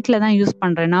நான் நைட்ல தான் யூஸ்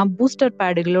பண்றேன்னா பூஸ்டர்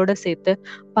பேடுகளோட சேர்த்து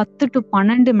 10 to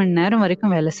 12 மணி நேரம்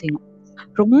வரைக்கும் வேலை செய்யும்.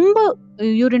 ரொம்ப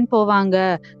யூரின் போவாங்க,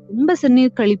 ரொம்ப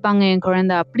சிறுநீர் கழிப்பாங்க என்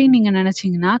குழந்தை அப்படின்னு நீங்க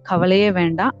நினைச்சீங்கன்னா கவலையே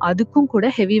வேண்டாம். அதுக்கும் கூட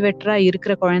ஹெவி வெட்டரா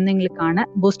இருக்கிற குழந்தைங்களுக்கான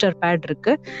பூஸ்டர் பேட்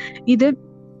இருக்கு. இது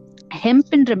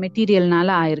ஹெம்ப்ன்ற மெட்டீரியல்னால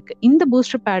ஆயிருக்கு. இந்த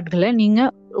பூஸ்டர் பேட்களை நீங்க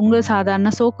உங்க சாதாரண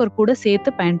சோக்கர் கூட சேர்த்து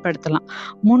பயன்படுத்தலாம்.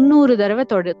 300 தடவை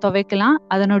துவைக்கலாம்.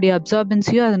 அதனுடைய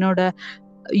அப்சார்பன்சியோ அதனோட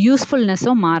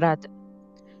யூஸ்ஃபுல்னஸோ மாறாது.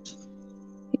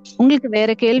 உங்களுக்கு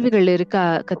வேற கேள்விகள் இருக்கா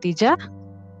கத்தீஜா?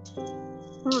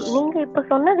 நீங்க இப்ப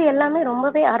சொன்னது எல்லாமே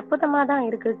ரொம்பவே அற்புதமா தான்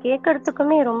இருக்கு.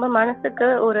 கேட்கறதுக்குமே ரொம்ப மனசுக்கு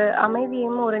ஒரு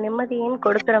அமைதியும் ஒரு நிம்மதியும்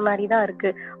கொடுக்கிற மாதிரி தான் இருக்கு.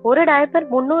 ஒரு டயப்பர்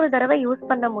 300 தடவை யூஸ்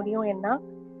பண்ண முடியும் என்ன,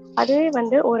 அதுவே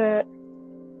வந்து ஒரு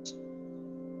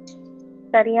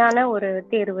சரியான ஒரு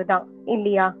தேர்வு தான்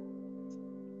இல்லையா?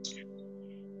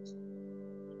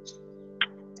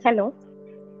 Hello.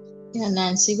 Yeah,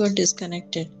 Nancy got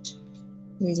disconnected.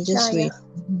 We'll just wait.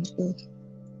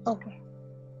 Okay.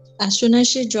 As soon as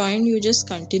she joined, you just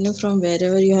continue from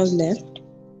wherever you have left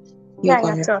your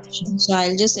conversation. Sure. So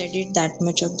I'll just edit that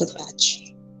much of the patch.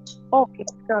 Okay,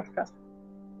 sure.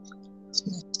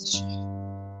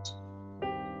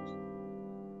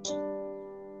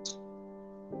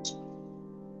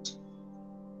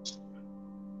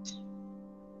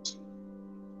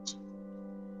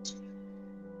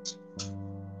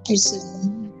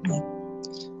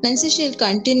 Nancy, she'll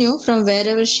continue from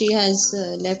wherever she has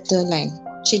left the line.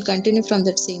 She'll continue from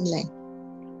that same line.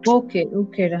 Okay.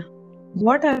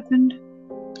 What happened?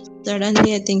 Suddenly,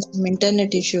 I think some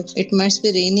internet issue. It must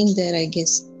be raining there, I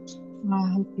guess.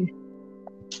 Okay.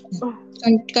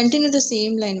 Continue the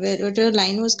same line. Whatever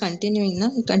line was continuing, no?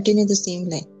 Continue the same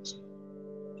line.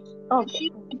 Okay.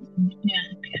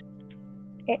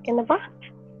 என்னப்பா?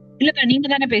 இல்ல நீங்க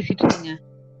தானே பேசிட்டு இருக்கீங்க.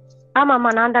 ஆமா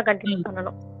நான் தான் continue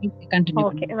பண்ணனும்.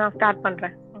 ஓகே நான் ஸ்டார்ட்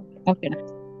பண்றேன். ஓகேடா.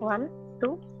 1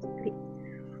 2 3.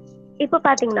 இப்போ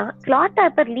பாத்தீங்கன்னா கிளாத்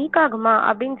டயப்பர் லீக் ஆகுமா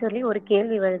அப்படின்னு சொல்லி ஒரு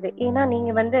கேள்வி வருது. ஏன்னா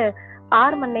நீங்க வந்து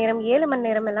 6 மணி நேரம் 7 மணி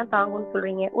நேரம் எல்லாம் தாங்கும்னு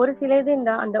சொல்றீங்க. ஒரு சிலது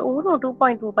இந்த அந்த ஊனோ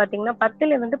 2.2 பாத்தீங்கன்னா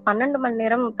 10ல இருந்து 12 மணி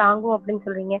நேரம் தாங்கும் அப்படின்னு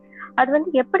சொல்றீங்க. அது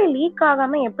வந்து எப்படி லீக்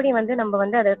ஆகாம எப்படி வந்து நம்ம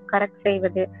வந்து அதை கரெக்ட்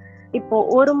செய்வது? இப்போ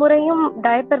ஒரு முறையும்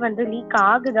டயப்பர் வந்து லீக்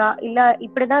ஆகுதா இல்ல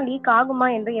இப்படிதான் லீக் ஆகுமா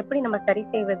என்று எப்படி நம்ம சரி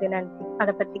செய்வது நினைச்சு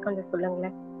அதை பத்தி கொஞ்சம்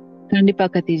சொல்லுங்களேன். கண்டிப்பா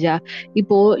கத்தீஜா.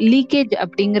 இப்போ லீக்கேஜ்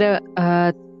அப்படிங்கிற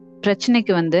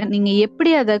பிரச்சனைக்கு வந்து நீங்க எப்படி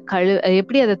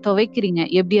அதை துவைக்கிறீங்க,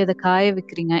 எப்படி அதை காய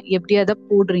வைக்கிறீங்க, எப்படி அதை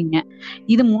போடுறீங்க,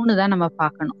 இது 3 தான் நம்ம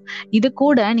பார்க்கணும். இது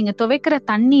கூட நீங்க துவைக்கிற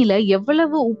தண்ணியில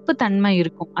எவ்வளவு உப்பு தன்மை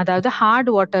இருக்கும், அதாவது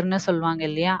ஹார்ட் வாட்டர்னு சொல்லுவாங்க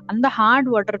இல்லையா, அந்த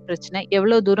ஹார்ட் வாட்டர் பிரச்சனை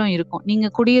எவ்வளவு தூரம் இருக்கும்.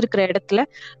 நீங்க குடியிருக்கிற இடத்துல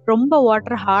ரொம்ப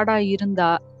வாட்டர் ஹார்டா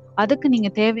இருந்தா அதுக்கு நீங்க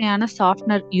தேவையான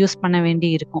சாஃப்ட்னர் யூஸ் பண்ண வேண்டி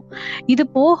இருக்கும். இது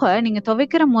போக நீங்க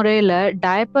துவைக்கிற முறையில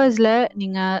டயப்பர்ஸ்ல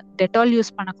நீங்க டெட்டால்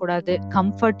யூஸ் பண்ணக்கூடாது,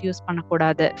 கம்ஃபர்ட் யூஸ்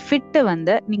பண்ணக்கூடாது. ஃபிட்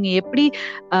வந்து நீங்க எப்படி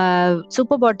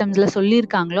சூப்பர் பாட்டம்ஸ்ல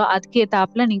சொல்லியிருக்காங்களோ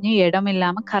அதுக்கேத்தாப்புல நீங்க இடம்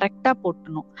இல்லாம கரெக்டா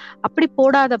போட்டணும். அப்படி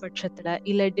போடாத பட்சத்துல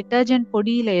இல்ல டிட்டர்ஜென்ட்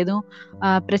பொடியில எதுவும்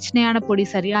பிரச்சனையான பொடி,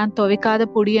 சரியான துவைக்காத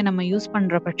பொடியை நம்ம யூஸ்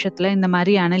பண்ற பட்சத்துல இந்த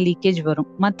மாதிரியான லீக்கேஜ்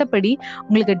வரும். மற்றபடி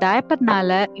உங்களுக்கு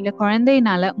டயப்பர்னால இல்ல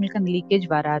குழந்தைனால உங்களுக்கு அந்த லீக்கேஜ்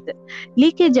வராது.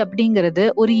 லீக்கேஜ் அப்படிங்கிறது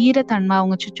ஒரு ஈரத்தன்மை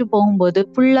அவங்க சுச்சு போகும்போது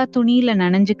ஃபுல்லா துணியில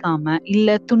நனைஞ்சுக்காம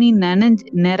இல்ல துணி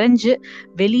நிறைஞ்சு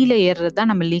வெளியில ஏறுறதுதான்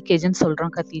நம்ம லீக்கேஜ்னு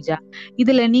சொல்றோம் கத்தீஜா.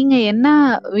 இதுல நீங்க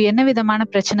என்ன விதமான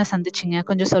பிரச்சனை சந்திச்சீங்க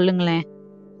கொஞ்சம் சொல்லுங்களேன்.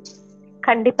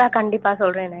 கண்டிப்பா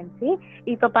சொல்றேன் நான்சி.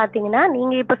 இப்ப பாத்தீங்கன்னா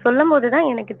நீங்க இப்ப சொல்லும் போதுதான்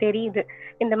எனக்கு தெரியுது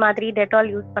இந்த மாதிரி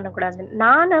டெட்டால் யூஸ் பண்ணக்கூடாது.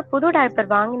 நானு புது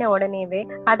டயப்பர் வாங்கின உடனேவே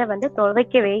அதை வந்து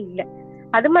துவைக்கவே இல்லை.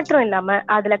 அது மட்டும் இல்லாம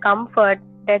அதுல கம்ஃபர்ட்,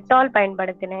 டெட்டால்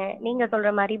பயன்படுத்தினேன், நீங்க சொல்ற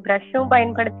மாதிரி பிரஷும்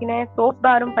பயன்படுத்தினேன், சோப்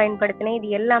பாரும் பயன்படுத்தினேன். இது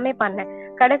எல்லாமே பண்ணேன்.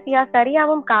 கடைசியா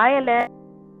சரியாவும் காயல.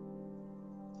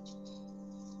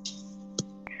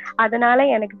 அதனால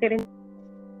எனக்கு தெரிஞ்சு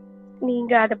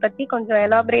நீங்க அத பத்தி கொஞ்சம்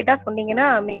எலாபரேட்டா சொன்னீங்கன்னா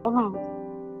மிகவும்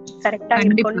கரெக்டா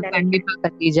இருக்கும். கண்டிப்பா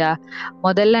கத்தீஜா.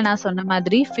 முதல்ல நான் சொன்ன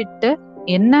மாதிரி ஃபிட்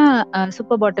என்ன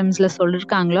சூப்பர் பாட்டம்ஸ்ல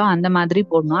சொல்லிருக்காங்களோ அந்த மாதிரி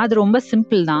போடணும். அது ரொம்ப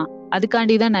சிம்பிள் தான்.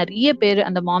 அதுக்காண்டிதான் நிறைய பேர்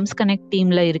அந்த மாம்ஸ் கனெக்ட்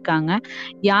டீம்ல இருக்காங்க.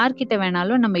 யார்கிட்ட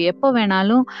வேணாலும் நம்ம எப்போ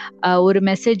வேணாலும் ஒரு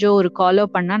மெசேஜோ ஒரு காலோ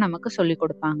பண்ணா நமக்கு சொல்லி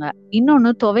கொடுப்பாங்க.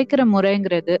 இன்னொன்னு துவைக்கிற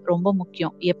முறைங்கிறது ரொம்ப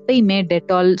முக்கியம். எப்பயுமே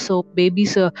டெட்டால் சோப், பேபி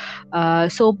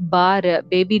சோப் பார்,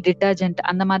 பேபி டிட்டர்ஜென்ட்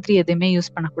அந்த மாதிரி எதையுமே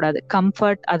யூஸ் பண்ணக்கூடாது.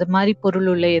 கம்ஃபர்ட் அது மாதிரி பொருள்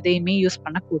உள்ள எதையுமே யூஸ்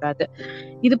பண்ணக்கூடாது.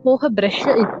 இது போக பிரஷ்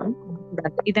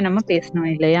பண்ணக்கூடாது. இதை நம்ம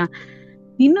பேசணும் இல்லையா.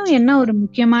 இன்னும் என்ன ஒரு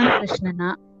முக்கியமான பிரச்சனைனா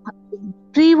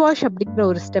ப்ரீ வாஷ் அப்படிங்கிற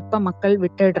ஒரு ஸ்டெப்பை மக்கள்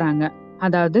விட்டுடுறாங்க.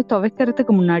 அதாவது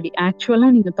துவைக்கிறதுக்கு முன்னாடி, ஆக்சுவலா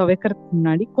நீங்க துவைக்கிறதுக்கு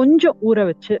முன்னாடி கொஞ்சம் ஊற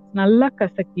வச்சு நல்லா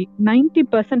கசக்கி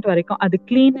 90% வரைக்கும் அது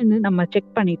கிளீன்னு நம்ம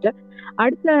செக் பண்ணிட்டு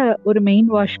அடுத்த ஒரு மெயின்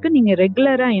வாஷ்க்கு நீங்க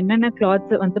ரெகுலரா என்னென்ன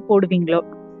கிளாத்ஸ் வந்து போடுவீங்களோ,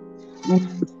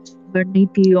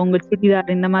 நைட்டி, உங்க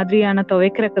சுடிதார், இந்த மாதிரியான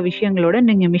துவைக்கிற விஷயங்களோட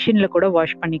நீங்க மிஷின்ல கூட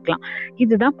வாஷ் பண்ணிக்கலாம்.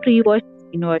 இதுதான் ப்ரீ வாஷ்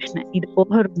இன்வர்ஷன். இது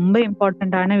போக ரொம்ப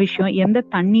இம்பார்ட்டன்டான விஷயம், எந்த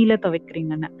தண்ணியில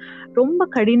துவைக்கிறீங்கன்னு. ரொம்ப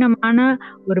கடினமான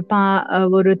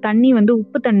ஒரு தண்ணி வந்து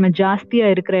உப்பு தன்மை ஜாஸ்தியா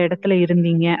இருக்கிற இடத்துல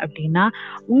இருந்தீங்க அப்படின்னா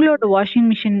உங்களோட வாஷிங்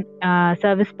மிஷின்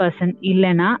சர்வீஸ் பர்சன்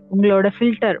இல்லைன்னா உங்களோட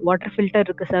வாட்டர் ஃபில்டர்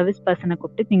இருக்க சர்வீஸ் பர்சனை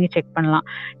கூப்பிட்டு நீங்க செக் பண்ணலாம்.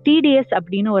 டிடிஎஸ்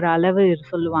அப்படின்னு ஒரு அளவு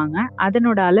சொல்லுவாங்க.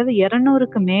 அதனோட அளவு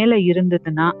 200க்கு மேல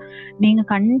இருந்ததுன்னா நீங்க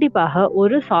கண்டிப்பாக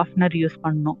ஒரு சாஃப்ட்னர் யூஸ்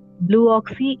பண்ணணும். ப்ளூ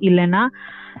ஆக்சி இல்லைன்னா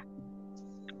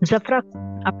ஜெஃப்ரா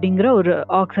அப்படிங்கிற ஒரு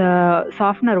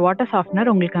வாட்டர்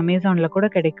சாஃப்ட்னர் உங்களுக்கு அமேசான்ல கூட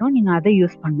கிடைக்கும். நீங்க அதை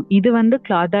யூஸ் பண்ணணும். இது வந்து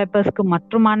கிளாத் டைப்பர்ஸ்க்கு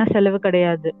மற்றுமான செலவு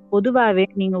கிடையாது. பொதுவாகவே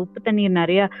நீங்க உப்பு தண்ணீர்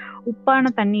நிறைய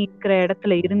உப்பான தண்ணி இருக்கிற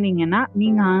இடத்துல இருந்தீங்கன்னா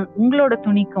நீங்க உங்களோட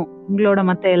துணிக்கும் உங்களோட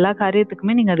மற்ற எல்லா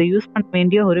காரியத்துக்குமே நீங்க அதை யூஸ் பண்ண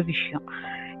வேண்டிய ஒரு விஷயம்.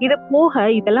 இத போக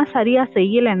இதெல்லாம் சரியா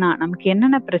செய்யலைன்னா நமக்கு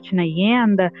என்னென்ன பிரச்சனை, ஏன்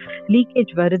அந்த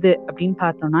லீக்கேஜ் வருது அப்படின்னு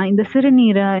பார்த்தோம்னா, இந்த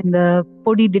சிறுநீரை இந்த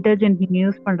பொடி டிட்டர்ஜென்ட் நீங்க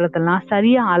யூஸ் பண்றதெல்லாம்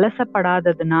சரியா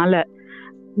அலசப்படாததுனால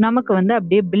நமக்கு வந்து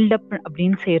அப்படியே பில்டப்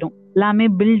அப்படின்னு சேரும். எல்லாமே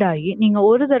பில்ட் ஆகி நீங்க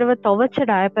ஒரு தடவை துவைச்ச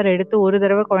டயப்பர் எடுத்து ஒரு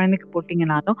தடவை குழந்தைக்கு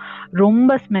போட்டீங்கன்னாலும்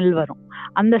ரொம்ப ஸ்மெல் வரும்.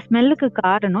 அந்த ஸ்மெல்லுக்கு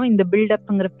காரணம் இந்த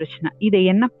பில்டப்ங்கிற பிரச்சனை. இதை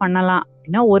என்ன பண்ணலாம்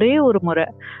அப்படின்னா, ஒரே ஒரு முறை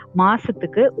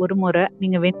மாசத்துக்கு ஒரு முறை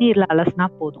நீங்க வெந்நீர்ல அலசினா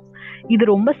போதும். இது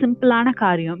ரொம்ப சிம்பிளான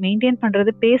காரியம். மெயின்டைன்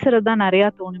பண்றது பேசுறதுதான் நிறைய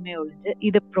தோணுமே ஒழிஞ்சு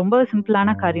இது ரொம்ப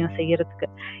சிம்பிளான காரியம் செய்யறதுக்கு.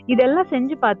 இதெல்லாம்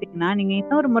செஞ்சு பாத்தீங்கன்னா நீங்க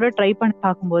இன்னொரு முறை ட்ரை பண்ணி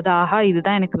பார்க்கும்போது ஆஹா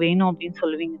இதுதான் எனக்கு வேணும் அப்படின்னு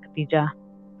சொல்லுவீங்க கத்தீஜா.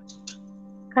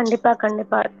 கண்டிப்பா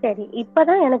கண்டிப்பா. சரி,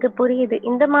 இப்பதான் எனக்கு புரியுது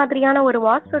இந்த மாதிரியான ஒரு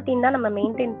வாஷ் ரொட்டீன் தான் நம்ம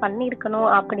மெயின்டைன் பண்ணிருக்கணும்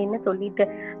அப்படின்னு சொல்லிட்டு.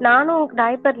 நானும்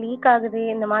டைப்பர் லீக் ஆகுது,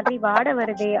 இந்த மாதிரி வாடை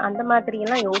வருது, அந்த மாதிரி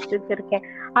எல்லாம் யோசிச்சுட்டு இருக்கேன்.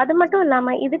 அது மட்டும்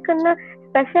இல்லாம இதுக்குன்னு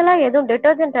ஸ்பெஷலா எதுவும்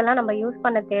டிட்டர்ஜென்ட் எல்லாம் நம்ம யூஸ்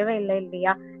பண்ண தேவையில்லை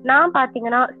இல்லையா? நான்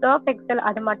பாத்தீங்கன்னா சர்ஃப் எக்ஸல்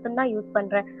அது மட்டும் தான் யூஸ்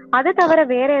பண்றேன். அது தவிர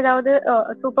வேற ஏதாவது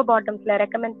சூப்பர் பாட்டம்ஸ்ல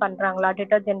ரெக்கமெண்ட் பண்றாங்களா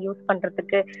டிட்டர்ஜென்ட் யூஸ்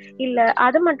பண்றதுக்கு? இல்ல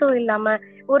அது மட்டும் இல்லாம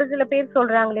ஒரு சில பேர்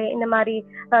சொல்றாங்களே இந்த மாதிரி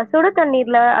சுடு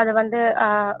தண்ணீர்ல அதை வந்து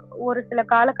ஒரு சில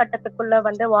காலகட்டத்துக்குள்ள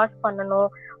வந்து வாஷ் பண்ணணும்,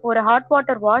 ஒரு ஹாட்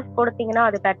வாட்டர் வாஷ் கொடுத்தீங்கன்னா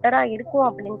அது பெட்டரா இருக்கும்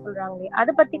அப்படின்னு சொல்றாங்களே,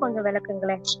 அதை பத்தி கொஞ்சம்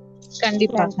விளக்குங்களேன்.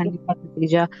 கண்டிப்பா கண்டிப்பா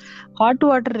Khadija. Hot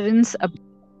water rinse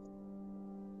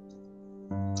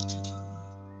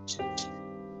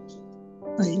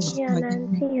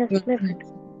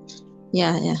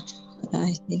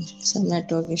I think some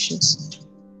network issues.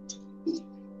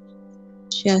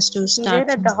 She has to start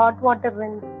at the hot water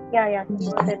rinse. She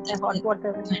wanted the hot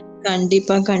water rinse.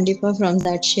 Kandipa from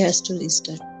that she has to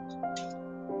restart.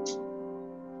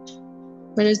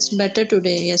 But it's better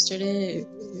today. Yesterday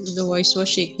the voice was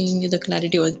shaking, the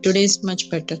clarity was. Today is much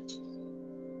better.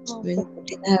 Okay.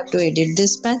 I have to edit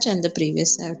this patch and the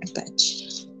previous I have to patch.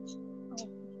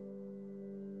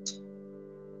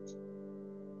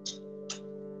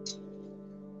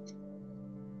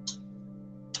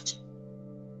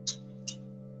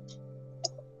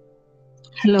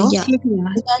 Hello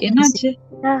என்னாச்சு?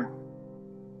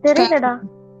 தெரியலடா.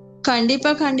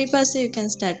 கண்டிப்பா say you can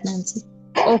start Nancy.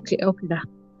 ஓகேடா.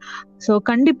 So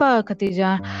கண்டிப்பா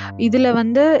கத்தீஜா, இதுல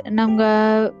வந்து நாங்க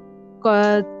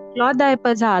cloth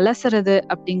diapers அலசுறது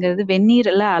அப்படிங்கிறது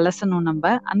வெந்நீர்ல அலசணும். நம்ம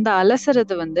அந்த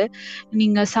அலசுறது வந்து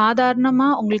நீங்க சாதாரணமா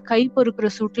உங்களுக்கு கை பொறுக்கிற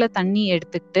சூட்ல தண்ணி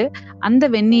எடுத்துக்கிட்டு அந்த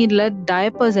வெந்நீர்ல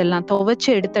டயப்பர்ஸ் எல்லாம் துவைச்சு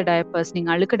எடுத்த டயப்பர்ஸ், நீங்க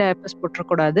அழுக்கு டயப்பர்ஸ்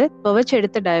போட்டுறக்கூடாது, துவைச்சு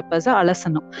எடுத்த டயப்பர்ஸை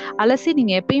அலசணும். அலசி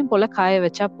நீங்க எப்பயும் போல காய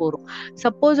வச்சா போறோம்.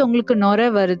 சப்போஸ் உங்களுக்கு நுரை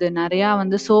வருது, நிறைய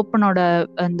வந்து சோப்பனோட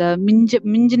அந்த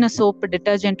மிஞ்சின சோப்பு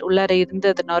டிட்டர்ஜென்ட் உள்ளார இருந்து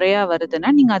அது நுரையா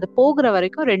வருதுன்னா நீங்க அது போகிற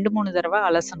வரைக்கும் 2-3 தடவை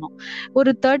அலசணும்.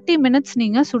 ஒரு 30 மினிட்ஸ்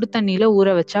நீங்க சுடு தண்ணியில ஊற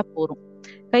வச்சா போறோம்.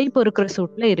 கை பொறுக்கிற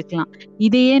சூட்ல இருக்கலாம்.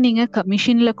 இதையே நீங்க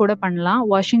மிஷின்ல கூட பண்ணலாம்.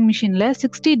 வாஷிங் மிஷின்ல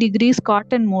 60 டிகிரிஸ்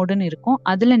காட்டன் மோடுன்னு இருக்கும்.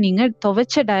 அதுல நீங்க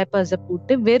துவைச்ச டயப்பர்ஸை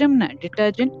போட்டு வெறும்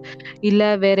டிட்டர்ஜென்ட்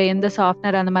இல்ல வேற எந்த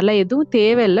சாஃப்ட்னர் அந்த மாதிரிலாம் எதுவும்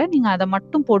தேவையில்லை, நீங்க அதை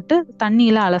மட்டும் போட்டு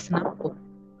தண்ணியில அலசினா போதும்.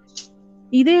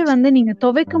 இதே வந்து நீங்க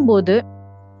துவைக்கும் போது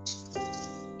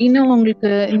இன்னும் உங்களுக்கு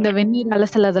இந்த வெந்நீர்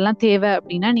அலசல் அதெல்லாம் தேவை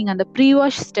அப்படின்னா நீங்க அந்த pre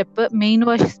wash step main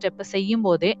wash step செய்யும்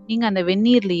போதே நீங்க அந்த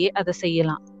வெந்நீர்லயே அதை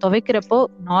செய்யலாம். துவைக்கிறப்போ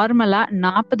நார்மலா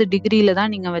 40 டிகிரியில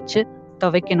தான் நீங்க வச்சு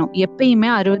துவைக்கணும்.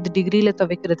 எப்பயுமே 60 டிகிரியில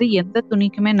துவைக்கிறது எந்த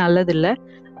துணிக்குமே நல்லது இல்ல.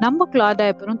 நம்ம கிளாத்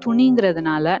டைப்பரும்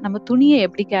துணிங்கிறதுனால நம்ம துணியை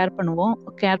எப்படி கேர்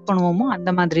பண்ணுவோமோ அந்த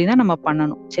மாதிரி தான் நம்ம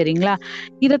பண்ணணும். சரிங்களா?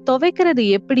 இதை துவைக்கிறது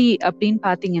எப்படி அப்படின்னு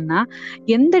பாத்தீங்கன்னா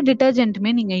எந்த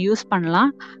டிட்டர்ஜென்ட்டுமே நீங்க யூஸ்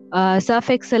பண்ணலாம். சர்ஃப்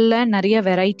எக்ஸல்ல நிறைய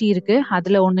வெரைட்டி இருக்கு,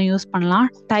 அதுல ஒண்ணு யூஸ் பண்ணலாம்.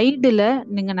 டைடுல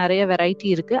நீங்க நிறைய வெரைட்டி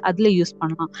இருக்கு, அதுல யூஸ்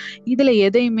பண்ணலாம். இதுல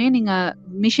எதையுமே நீங்க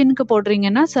மிஷினுக்கு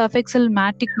போடுறீங்கன்னா சர்ஃப் எக்ஸல்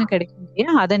மேட்டிக்னு கிடைக்கும் இல்லையா,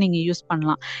 அதை நீங்க யூஸ்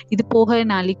பண்ணலாம். இது போக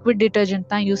நான் லிக்விட் டிட்டர்ஜென்ட்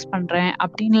தான் யூஸ் பண்றேன்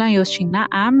அப்படின்லாம் யோசிச்சீங்கன்னா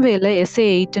ஆம்வேல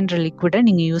SA8ன்ற லிக்விடை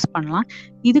நீங்க யூஸ் பண்ணலாம்.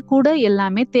 இது கூட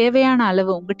எல்லாமே தேவையான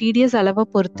அளவு உங்க டிடிஎஸ் அளவை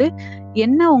பொறுத்து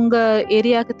என்ன உங்க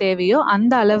ஏரியாவுக்கு தேவையோ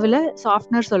அந்த அளவுல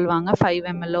சாஃப்ட்னர் சொல்லுவாங்க, 5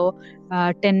 ml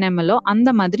 10 ml அந்த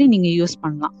மாதிரி நீங்க யூஸ்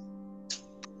பண்ணலாம்.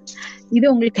 இது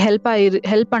உங்களுக்கு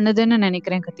ஹெல்ப் பண்ணுதுன்னு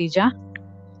நினைக்கிறேன் கத்தீஜா.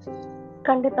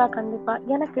 கண்டிப்பா கண்டிப்பா.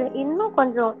 எனக்கு இன்னும்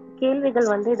கொஞ்சம்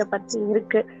கேள்விகள் இத பத்தி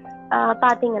இருக்கு.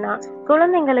 பாத்தீங்கன்னா,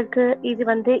 குழந்தைங்களுக்கு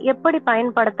இது எப்படி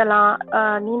பயன்படுத்தலாம்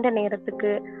நீண்ட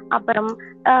நேரத்துக்கு? அப்புறம்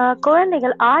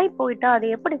குழந்தைகள் ஆய் போயிட்டா அதை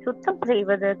எப்படி சுத்தம்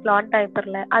செய்வது கிளாத்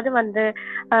டைப்பர்ல? அது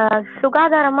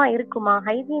சுகாதாரமா இருக்குமா,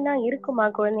 ஹைஜீனா இருக்குமா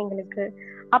குழந்தைங்களுக்கு?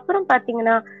 அப்புறம்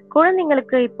பாத்தீங்கன்னா,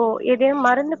 குழந்தைங்களுக்கு இப்போ ஏதேனும்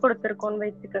மருந்து கொடுத்துருக்கோம்னு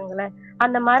வச்சுக்கோங்களேன்,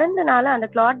 அந்த மருந்துனால அந்த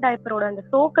கிளாத் டைப்பரோட அந்த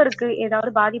சோக்கருக்கு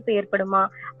ஏதாவது பாதிப்பு ஏற்படுமா?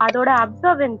 அதோட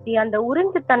அப்சர்வன்சி, அந்த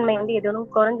உறிஞ்சு தன்மை ஏதேனும்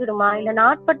குறைஞ்சிடுமா? இல்ல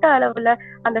நாட்பட்ட அளவுல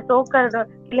அந்த சோக்கர்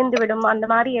விழுந்து விடும், அந்த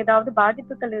மாதிரி ஏதாவது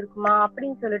பாதிப்புகள் இருக்குமா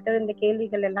அப்படின்னு சொல்லிட்டு இந்த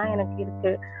கேள்விகள் எல்லாம் எனக்கு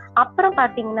இருக்கு. அப்புறம்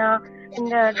பாத்தீங்கன்னா,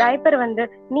 இந்த டைப்பர்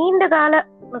நீண்ட கால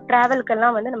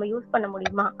டிராவல்க்கெல்லாம் நம்ம யூஸ் பண்ண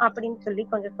முடியுமா அப்படின்னு சொல்லி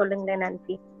கொஞ்சம் சொல்லுங்களேன்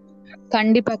நான்சி.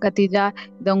 கண்டிப்பா கத்தீஜா,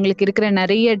 இது உங்களுக்கு இருக்கிற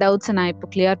நிறைய டவுட்ஸ் நான் இப்போ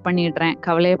கிளியர் பண்ணிடுறேன்,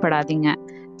 கவலையப்படாதீங்க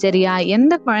சரியா?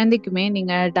 எந்த குழந்தைக்குமே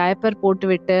நீங்க டயப்பர் போட்டு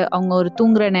விட்டு அவங்க ஒரு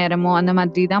தூங்குற நேரமோ அந்த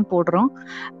மாதிரி தான் போடுறோம்,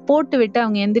 போட்டு விட்டு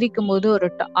அவங்க எந்திரிக்கும் போது ஒரு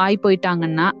ஆய்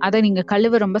போயிட்டாங்கன்னா அதை நீங்க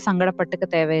கழுவ ரொம்ப சங்கடப்பட்டுக்க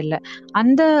தேவையில்லை.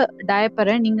 அந்த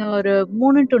டயப்பரை நீங்க ஒரு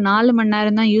 3 to 4 மணி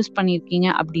நேரம் தான் யூஸ் பண்ணியிருக்கீங்க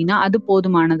அப்படின்னா அது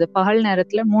போதுமானது. பகல்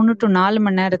நேரத்துல 3 to 4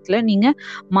 மணி நேரத்துல நீங்க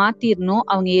மாத்திரணும்,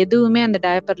 அவங்க எதுவுமே அந்த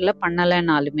டயப்பர்ல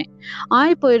பண்ணலைனாலுமே.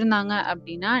 ஆய் போயிருந்தாங்க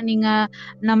அப்படின்னா நீங்க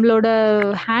நம்மளோட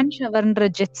ஹேண்ட் ஷவர்ன்ற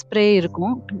ஜெட் ஸ்ப்ரே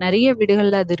இருக்கும், நிறைய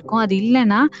வீடுகள்ல அது இருக்கும். அது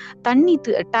இல்லைன்னா தண்ணி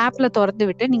டேப்ல திறந்து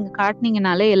விட்டு நீங்க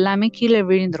காட்டினீங்கனாலே எல்லாமே கீழே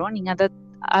விழுந்துரும். நீங்க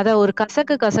அதை ஒரு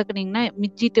கசக்குனீங்கன்னா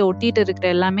மிச்சிட்டு ஒட்டிட்டு இருக்கிற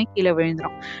எல்லாமே கீழே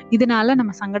விழுந்துரும். இதனால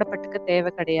நம்ம சங்கடப்பட்டுக்க தேவை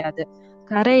கிடையாது.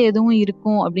 கரை எதுவும்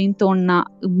இருக்கும் அப்படின்னு தோணுனா,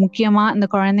 முக்கியமா இந்த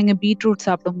குழந்தைங்க பீட்ரூட்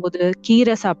சாப்பிடும்போது,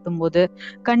 கீரை சாப்பிடும்போது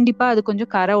கண்டிப்பா அது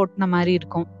கொஞ்சம் கரை ஒட்டின மாதிரி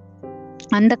இருக்கும்.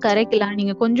 அந்த கரைக்கெல்லாம்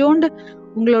நீங்க கொஞ்சோண்டு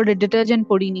உங்களோட டிட்டர்ஜென்ட்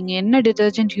பொடி, நீங்க என்ன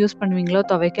டிட்டர்ஜென்ட் யூஸ் பண்ணுவீங்களோ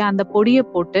துவைக்க, அந்த பொடியை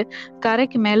போட்டு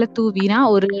கரைக்கு மேல தூவினா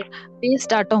ஒரு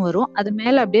பேஸ்ட் ஆட்டம் வரும். அது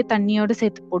மேல அப்படியே தண்ணியோட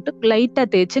சேர்த்து போட்டு லைட்டா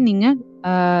தேய்ச்சி நீங்க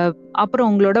அப்புறம்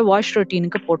உங்களோட வாஷ்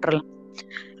ரொட்டீனுக்கு போட்டுடலாம்.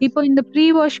 இப்போ இந்த ப்ரீ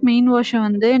வாஷ் மெயின் வாஷை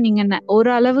நீங்க ஒரு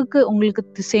அளவுக்கு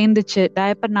உங்களுக்கு சேர்ந்துச்சு,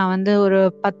 டயப்பர் நான் ஒரு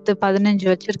 10-15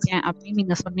 வச்சிருக்கேன் அப்படின்னு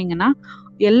நீங்க சொன்னீங்கன்னா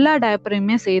எல்லா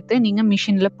டயப்பரையுமே சேர்த்து நீங்க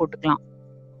மிஷின்ல போட்டுக்கலாம்.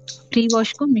 ப்ரீ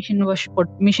வாஷ்க்கும்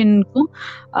மிஷினுக்கும்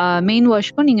மெயின்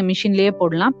வாஷ்க்கும் நீங்க மிஷின்லயே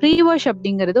போடலாம். ப்ரீ வாஷ்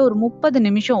அப்படிங்கிறது ஒரு 30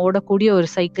 நிமிஷம் ஓடக்கூடிய ஒரு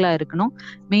சைக்கிளா இருக்கணும்.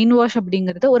 மெயின் வாஷ்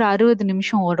அப்படிங்கிறது ஒரு 60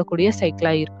 நிமிஷம் ஓடக்கூடிய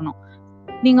சைக்கிளா இருக்கணும்.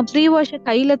 நீங்க ப்ரீ வாஷை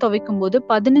கையில துவைக்கும் போது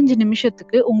 15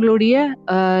 நிமிஷத்துக்கு உங்களுடைய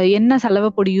என்ன சலவை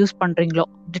பொடி யூஸ் பண்றீங்களோ,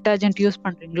 டிட்டர்ஜென்ட் யூஸ்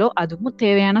பண்றீங்களோ அதுவும்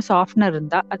தேவையான சாஃப்ட்னர்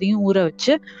இருந்தா அதையும் ஊற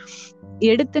வச்சு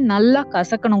எடுத்து நல்லா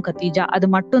கசக்கணும் கத்தீஜா. அது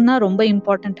மட்டும்தான் ரொம்ப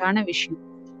இம்பார்ட்டன்டான விஷயம்.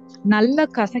 நல்லா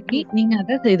கசக்கி நீங்க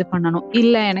அதை இது பண்ணணும்.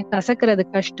 இல்ல எனக்கு கசக்குறது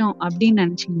கஷ்டம் அப்படின்னு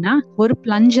நினைச்சீங்கன்னா ஒரு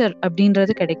பிளஞ்சர்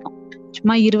அப்படின்றது கிடைக்கும்.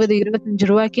 சும்மா 20-25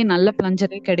 ரூபாய்க்கே நல்ல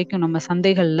பிளஞ்சரே கிடைக்கும் நம்ம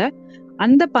சந்தைகள்ல.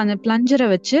 அந்த பிளஞ்சரை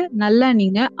வச்சு நல்லா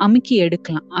நீங்க அமுக்கி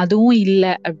எடுக்கலாம். அதுவும் இல்ல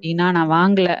அப்படின்னா நான்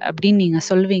வாங்கல அப்படின்னு நீங்க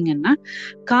சொல்வீங்கன்னா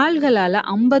கால்களால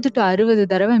 50 to 60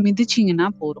 தடவை மிதிச்சீங்கன்னா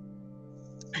போதும்.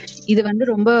 இது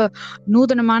ரொம்ப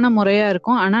நூதனமான முறையா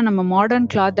இருக்கும். ஆனா நம்ம மாடர்ன்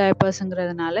கிளாத்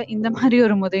டயப்பர்ஸ்ங்கிறதுனால இந்த மாதிரி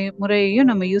ஒரு முறையையும்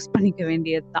நம்ம யூஸ் பண்ணிக்க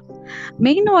வேண்டியதுதான்.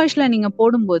 மெயின் வாஷ்ல நீங்க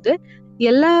போடும்போது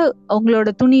எல்லா உங்களோட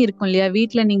துணி இருக்கும் இல்லையா,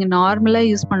 வீட்டுல நீங்க நார்மலா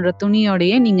யூஸ் பண்ற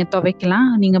துணியோடயே நீங்க துவைக்கலாம்.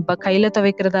 நீங்க கையில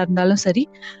துவைக்கிறதா இருந்தாலும் சரி,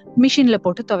 மிஷின்ல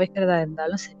போட்டு துவைக்கிறதா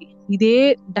இருந்தாலும் சரி. இதே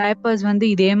டயப்பர்ஸ்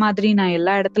இதே மாதிரி நான்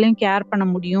எல்லா இடத்துலயும் கேர் பண்ண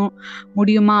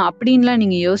முடியுமா அப்படின்லாம்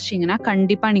நீங்க யோசிச்சீங்கன்னா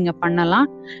கண்டிப்பா நீங்க பண்ணலாம்.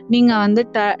 நீங்க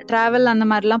டிராவல் அந்த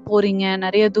மாதிரிலாம் போறீங்க,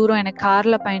 நிறைய தூரம் எனக்கு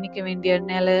கார்ல பயணிக்க வேண்டிய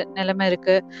நிலைமை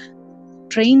இருக்கு,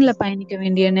 ட்ரெயின்ல பயணிக்க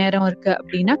வேண்டிய நேரம் இருக்கு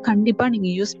அப்படின்னா கண்டிப்பா நீங்க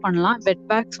யூஸ் பண்ணலாம். வெட்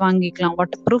பேக்ஸ் வாங்கிக்கலாம்,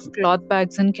 வாட்டர் ப்ரூஃப் கிளாத்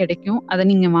பேக்ஸ்ன்னு கிடைக்கும், அதை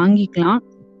நீங்க வாங்கிக்கலாம்.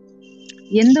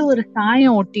 எந்த ஒரு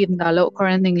சாயம் ஒட்டி இருந்தாலோ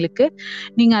குழந்தைங்களுக்கு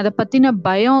நீங்க அதை பத்தின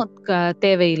பயம்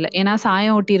தேவையில்லை. ஏன்னா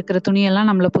சாயம் ஒட்டி இருக்கிற துணியெல்லாம்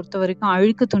நம்மளை பொறுத்த வரைக்கும்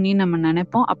அழுக்கு துணின்னு நம்ம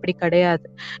நினைப்போம், அப்படி கிடையாது.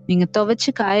 நீங்க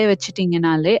துவைச்சு காய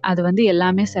வச்சுட்டீங்கனாலே அது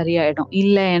எல்லாமே சரியாயிடும்.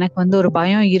 இல்ல எனக்கு ஒரு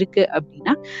பயம் இருக்கு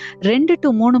அப்படின்னா 2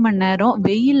 to 3 மணி நேரம்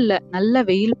வெயில்ல, நல்ல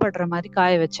வெயில் படுற மாதிரி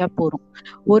காய வச்சா போதும்.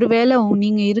 ஒருவேளை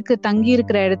நீங்க தங்கி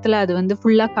இருக்கிற இடத்துல அது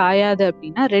ஃபுல்லா காயாது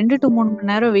அப்படின்னா 2 to 3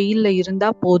 மணி நேரம் வெயில்ல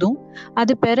இருந்தா போதும்.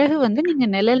 அது பிறகு நீங்க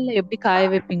நிழல்ல எப்படி காய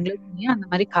வைப்பீங்களோ அந்த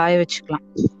மாதிரி காய வச்சுக்கலாம்.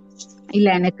 இல்ல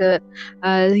எனக்கு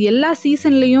எல்லா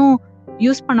சீசன்லயும்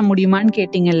யூஸ் பண்ண முடியுமான்னு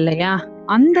கேட்டீங்க இல்லையா,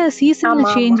 அந்த சீசனல்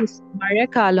சேஞ்சஸ்,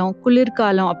 மழைக்காலம்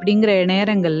குளிர்காலம் அப்படிங்கிற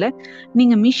நேரங்கள்ல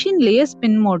நீங்க மிஷின்லயே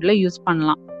ஸ்பின் மோட்ல யூஸ்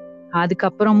பண்ணலாம்.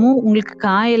 அதுக்கப்புறமும் உங்களுக்கு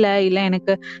காயல, இல்ல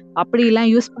எனக்கு அப்படி எல்லாம்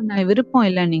யூஸ் பண்ண விருப்பம்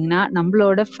இல்லைன்னீங்கன்னா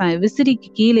நம்மளோட விசிறிக்கு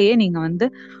கீழேயே நீங்க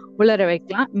உலர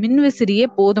வைக்கலாம். மின்விசிறியே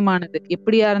போதுமானது,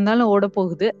 எப்படியா இருந்தாலும் ஓட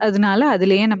போகுது, அதனால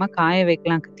அதுலயே நம்ம காய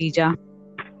வைக்கலாம் கத்தீஜா.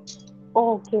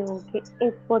 ஓகே ஓகே,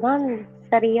 இப்போதான்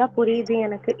சரியா புரியுது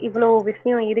எனக்கு. இவ்வளோ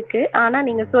விஷயம் இருக்கு. ஆனா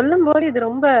நீங்க சொல்லும்போது இது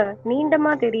ரொம்ப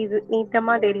நீட்டமா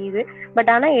தெரியுது.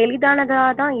 பட் ஆனா எளிதானதா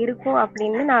தான் இருக்கும்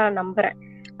அப்படின்னு நான் நம்புறேன்.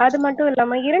 அது மட்டும்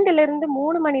இல்லாம 2ல இருந்து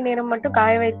 3 மணி நேரம் மட்டும்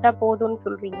காய வைத்தா போதும்னு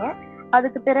சொல்றீங்க.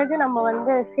 அதுக்கு பிறகு நம்ம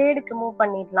வந்து ஷேடுக்கு மூவ்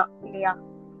பண்ணிடலாம் இல்லையா?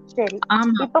 சரி.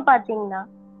 ஆமா. இப்ப பாத்தீங்கன்னா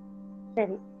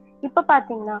சரி. இப்ப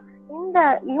பாத்தீங்கன்னா, இந்த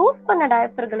யூஸ் பண்ண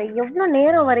டயப்பர்களை எவ்வளவு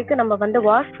நேரம் வரைக்கும் நம்ம வந்து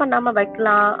வாஷ் பண்ணாம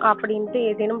வைக்கலாம் அப்படின்ட்டு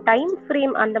ஏதேனும் டைம்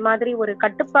ஃப்ரேம் அந்த மாதிரி ஒரு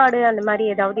கட்டுப்பாடு அந்த மாதிரி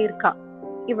ஏதாவது இருக்கா?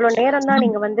 இவ்வளவு நேரம் தான்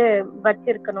நீங்க வந்து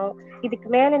வச்சிருக்கணும், இதுக்கு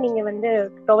மேல நீங்க வந்து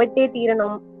துவைத்தே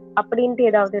தீரணும் அப்படின்ட்டு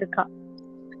ஏதாவது இருக்கா?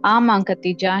 ஆமா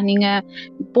கத்தீஜா, நீங்க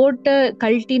போட்டு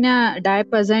கழட்டின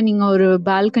டயப்பர்ஸ நீங்க ஒரு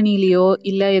பால்கனிலயோ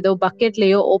இல்ல ஏதோ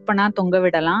பக்கெட்லயோ ஓப்பனா தொங்க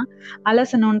விடலாம்.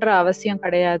 அலசணுன்ற அவசியம்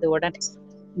கிடையாது.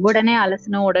 உடனே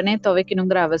அலசணும், உடனே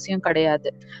துவைக்கணுங்கிற அவசியம் கிடையாது.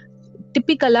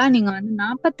 டிப்பிக்கலா நீங்க வந்து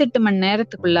 48 மணி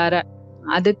நேரத்துக்குள்ளார,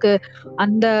 அதுக்கு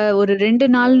அந்த ஒரு 2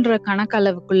 நாள்ன்ற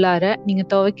கணக்களவுக்குள்ளார நீங்க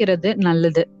துவைக்கிறது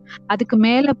நல்லது. அதுக்கு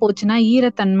மேல போச்சுன்னா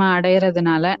ஈரத்தன்மை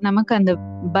அடையறதுனால நமக்கு அந்த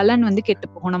பலன் வந்து கெட்டு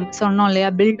போகும். நம்ம சொன்னோம் இல்லையா,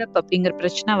 பில்டப் அப்படிங்கிற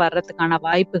பிரச்சனை வர்றதுக்கான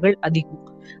வாய்ப்புகள் அதிகம்.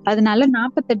 அதனால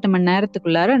 48 மணி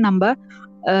நேரத்துக்குள்ளார நம்ம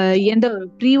எந்த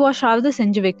ப்ரீ வாஷ் ஆவது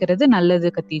செஞ்சு வைக்கிறது நல்லது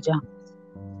கத்தீஜா.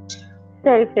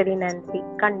 சரி சரி நன்றி.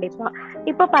 கண்டிப்பா.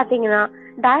 இப்ப பாத்தீங்கன்னா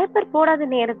டயப்பர் போடாத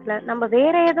நேரத்துல நம்ம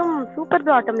வேற எதுவும் சூப்பர்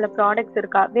பாட்டம்ல ப்ராடக்ட்ஸ்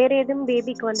இருக்கா? வேற எதுவும்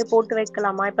பேபிக்கு வந்து போட்டு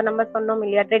வைக்கலாமா? இப்ப நம்ம சொன்னோம்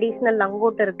இல்லையா, ட்ரெடிஷ்னல்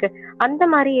லங்கோட் இருக்கு, அந்த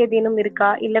மாதிரி ஏதேனும் இருக்கா?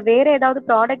 இல்ல வேற ஏதாவது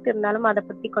ப்ராடக்ட் இருந்தாலும் அதை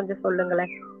பத்தி கொஞ்சம்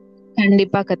சொல்லுங்களேன்.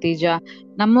 கண்டிப்பா கத்தீஜா,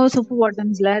 நம்ம சூப்பர்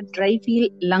பாட்டம்ஸ்ல ட்ரை ஃபீல்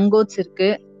லங்கோட்ஸ்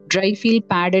இருக்கு, ட்ரை ஃபீல்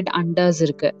பேடட் அண்டர்ஸ்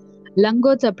இருக்கு.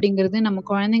 லங்கோட்ஸ் அப்படிங்கிறது நம்ம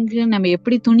குழந்தைங்களுக்கு நம்ம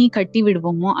எப்படி துணி கட்டி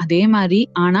விடுவோமோ அதே மாதிரி,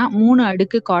 ஆனா 3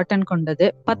 அடுக்கு காட்டன் கொண்டது.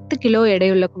 10 கிலோ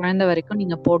எடையுள்ள குழந்தை வரைக்கும்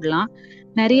நீங்க போடலாம்.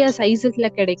 நிறைய சைசஸ்ல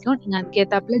கிடைக்கும். நீங்க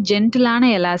அதுக்கேத்தாப்புல ஜென்டிலான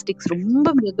எலாஸ்டிக்ஸ், ரொம்ப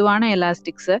மிருதுவான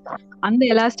எலாஸ்டிக்ஸ், அந்த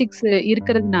எலாஸ்டிக்ஸ்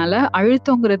இருக்கிறதுனால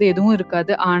அழுத்தங்கிறது எதுவும்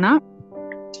இருக்காது. ஆனா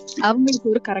அவங்களுக்கு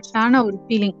ஒரு கரெக்டான ஒரு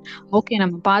ஃபீலிங், ஓகே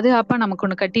நம்ம பாதுகாப்பா நமக்கு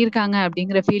ஒண்ணு கட்டியிருக்காங்க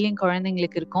அப்படிங்கிற ஃபீலிங்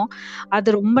குழந்தைங்களுக்கு இருக்கும்.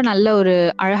 அது ரொம்ப நல்ல ஒரு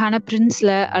அழகான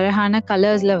பிரிண்ட்ஸ்ல, அழகான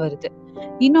கலர்ஸ்ல வருது.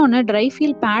 இன்னொன்னு ட்ரை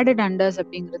ஃபீல் பேடட் அண்டர்ஸ்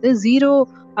அப்படிங்கிறது 0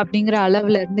 அப்படிங்கிற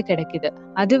அளவுல இருந்து கிடைக்குது.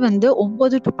 அது வந்து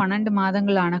 9 to 12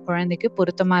 மாதங்களான குழந்தைக்கு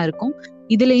பொருத்தமா இருக்கும்.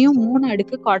 இதுலயும் 3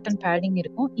 அடுக்கு காட்டன் பேடிங்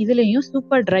இருக்கும். இதுலயும்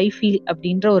சூப்பர் ட்ரை ஃபீல்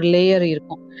அப்படின்ற ஒரு லேயர்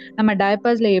இருக்கும். நம்ம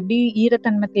டயப்பர்ஸ்ல எப்படி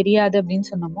ஈரத்தன்மை தெரியாது அப்படின்னு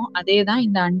சொன்னோமோ அதேதான்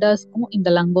இந்த அண்டர்ஸ்க்கும்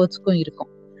இந்த லங்கோட்ஸ்க்கும்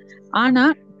இருக்கும். ஆனா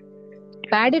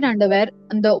பேடட் அண்டர்வேர்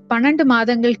அந்த 12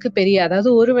 மாதங்களுக்கு பெரிய,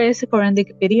 அதாவது 1 வயசு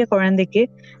குழந்தைக்கு, பெரிய குழந்தைக்கு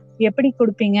எப்படி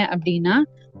கொடுப்பீங்க அப்படின்னா,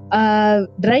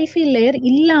 ட்ரை ஃபீல் லேயர்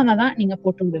இல்லாம தான் நீங்க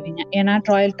போட்டு விடுவீங்க. ஏன்னா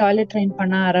டாய்லெட் ட்ரெயின்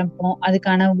பண்ண ஆரம்பிப்போம்,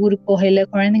 அதுக்கான ஊருக்கு போகையில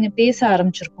குழந்தைங்க பேச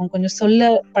ஆரம்பிச்சிருக்கோம், கொஞ்சம் சொல்ல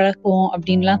பழக்குவோம்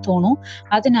அப்படின்லாம் தோணும்.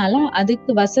 அதனால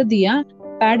அதுக்கு வசதியா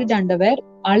பேடட் அண்டர்வேர்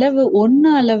அளவு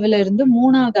 1 அளவுல இருந்து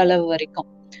 3வது அளவு வரைக்கும்,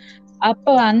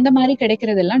 அப்ப அந்த மாதிரி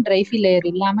கிடைக்கிறதெல்லாம் ட்ரை ஃபீல் லேயர்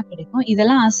இல்லாம கிடைக்கும்.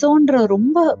 இதெல்லாம் அசோன்ற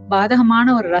ரொம்ப பாதகமான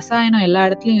ஒரு ரசாயனம் எல்லா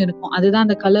இடத்துலயும் இருக்கும். அதுதான்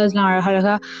அந்த கலர்ஸ் எல்லாம்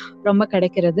அழகழகா ரொம்ப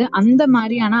கிடைக்கிறது. அந்த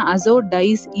மாதிரியான அசோ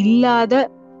டைஸ் இல்லாத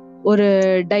ஒரு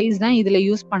டைஸ் தான் இதுல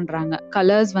யூஸ் பண்றாங்க.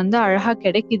 கலர்ஸ் வந்து அழகா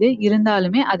கிடைக்குது,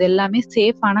 இருந்தாலுமே அது எல்லாமே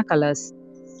சேஃபான கலர்ஸ்.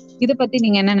 இத பத்தி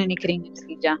நீங்க என்ன நினைக்கிறீங்க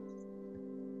கத்தீஜா?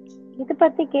 இதை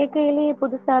பத்தி கேட்கையிலேயே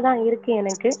புதுசாதான் இருக்கு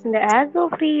எனக்கு. இந்த ஆசோ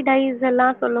ஃப்ரீ டைஸ்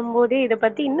எல்லாம் சொல்லும் போதே இதை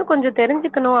பத்தி இன்னும் கொஞ்சம்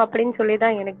தெரிஞ்சுக்கணும் அப்படின்னு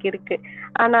சொல்லிதான் எனக்கு இருக்கு.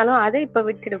 ஆனாலும் அதை இப்ப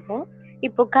விட்டுடுவோம்.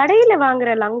 இப்போ கடையில வாங்குற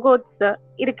லங்கோட்ஸ்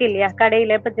இருக்கு இல்லையா,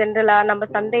 கடையில இப்ப ஜென்ரலா நம்ம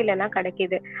சந்தையில எல்லாம்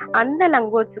கிடைக்குது, அந்த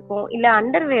லங்கோட்ஸுக்கும் இல்ல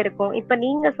அண்டர்வேருக்கும் இப்ப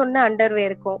நீங்க சொன்ன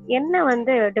அண்டர்வேருக்கும் என்ன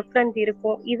வந்து டிஃபரன்ஸ்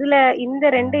இருக்கும்? இதுல இந்த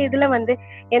 2 இதுல வந்து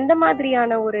எந்த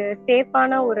மாதிரியான ஒரு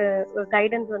சேஃபான ஒரு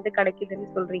கைடன்ஸ் வந்து கிடைக்குதுன்னு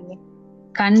சொல்றீங்க?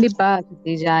 கண்டிப்பா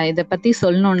கத்தீஜா, இத பத்தி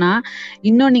சொல்லணும்னா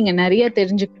இன்னும் நீங்க நிறைய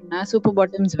தெரிஞ்சுக்கணும்னா சூப்பர்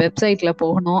பாட்டம்ஸ் வெப்சைட்ல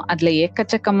போகணும். அதுல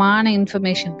எக்கச்சக்கமான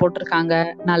இன்ஃபர்மேஷன் போட்டிருக்காங்க.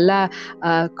 நல்லா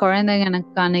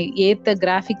குழந்தைங்களுக்கான ஏத்த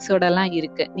கிராபிக்ஸோட எல்லாம்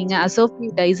இருக்கு. நீங்க அசோஃபி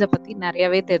டைஸ பத்தி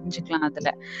நிறையவே தெரிஞ்சுக்கலாம்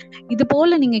அதுல. இது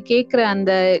போல நீங்க கேக்குற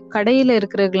அந்த கடையில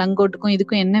இருக்கிற லங்கோட்டுக்கும்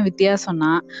இதுக்கும் என்ன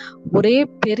வித்தியாசம்னா, ஒரே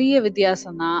பெரிய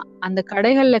வித்தியாசம் தான், அந்த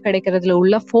கடைகள்ல கிடைக்கிறதுல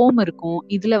உள்ள ஃபோம் இருக்கும்,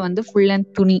 இதுல வந்து ஃபுல்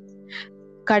அண்ட் துணி.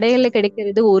 கடையில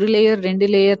கிடைக்கிறது 1 லேயர் 2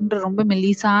 லேயர்ன்ற ரொம்ப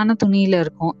மெல்லிசான துணியில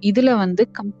இருக்கும். இதுல வந்து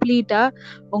கம்ப்ளீட்டா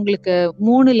உங்களுக்கு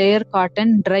 3 லேயர்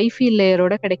காட்டன் ட்ரை ஃபீல்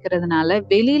லேயரோட கிடைக்கிறதுனால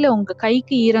வெளியில உங்க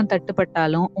கைக்கு ஈரம்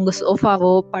தட்டுப்பட்டாலும் உங்க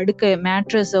சோஃபாவோ படுக்கை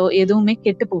மேட்ரஸோ எதுவுமே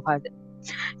கெட்டு போகாது.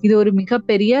 இது ஒரு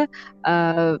மிகப்பெரிய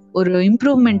ஒரு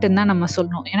இம்ப்ரூவ்மெண்ட்னு தான் நம்ம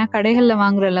சொல்லணும். ஏன்னா கடைகள்ல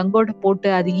வாங்குற லங்கோட்டை போட்டு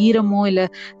அது ஈரமோ இல்ல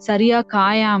சரியா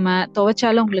காயாம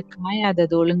துவைச்சாலும் உங்களுக்கு காயாது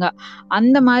அது ஒழுங்கா.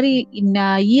 அந்த மாதிரி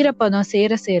ஈரப்பதம்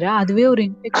சேர சேர அதுவே ஒரு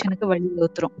இன்ஃபெக்ஷனுக்கு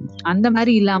வழிவகுத்துரும். அந்த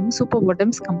மாதிரி இல்லாம super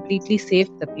bottoms completely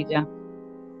safe Khadija.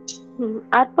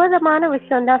 அற்புதமான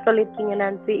விஷயம் தான் சொல்லிருக்கீங்க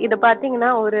நான்சி. இது பாத்தீங்கன்னா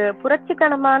ஒரு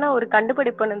புரட்சிகரமான ஒரு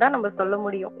கண்டுபிடிப்புன்னு தான் நம்ம சொல்ல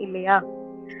முடியும் இல்லையா?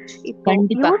 இப்போ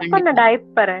யூஸ் பண்ண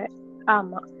டயப்பரை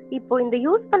ஆமா இப்போ இந்த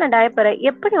யூஸ் பண்ண டயப்பரை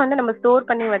எப்படி வந்து நம்ம ஸ்டோர்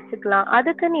பண்ணி வச்சுக்கலாம்?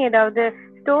 அதுக்குன்னு ஏதாவது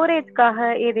ஸ்டோரேஜ்க்காக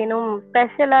ஏதேனும்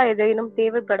ஸ்பெஷலா ஏதேனும்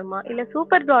தேவைப்படுமா? இல்ல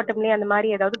சூப்பர் பாட்டம்லயே அந்த மாதிரி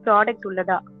ஏதாவது ப்ராடக்ட்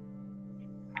உள்ளதா?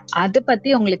 அதை பத்தி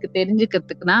உங்களுக்கு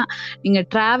தெரிஞ்சுக்கிறதுக்குன்னா நீங்க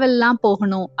டிராவல்லாம்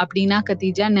போகணும் அப்படின்னா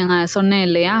கத்தீஜா, நான் சொன்னேன்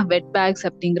இல்லையா வெட் பேக்ஸ்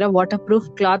அப்படிங்கிற வாட்டர்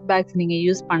ப்ரூஃப் கிளாத் பேக்ஸ் நீங்க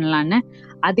யூஸ் பண்ணலான்னு.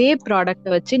 அதே ப்ராடக்ட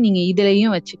வச்சு நீங்க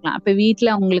இதுலயும் வச்சுக்கலாம். இப்ப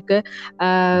வீட்டுல உங்களுக்கு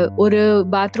ஒரு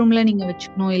பாத்ரூம்ல நீங்க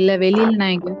வச்சுக்கணும், இல்ல வெளியில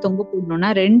நான் எங்கேயும் தொங்க போடணும்னா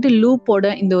 2 லூப்போட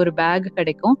இந்த ஒரு பேக்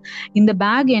கிடைக்கும். இந்த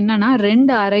பேக் என்னன்னா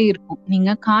 2 அறை இருக்கும்.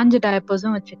 நீங்க காஞ்ச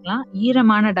டயப்பர்ஸும் வச்சுக்கலாம்,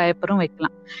 ஈரமான டயப்பரும்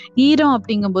வைக்கலாம். ஈரம்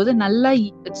அப்படிங்கும் போது நல்லா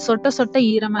சொட்ட சொட்ட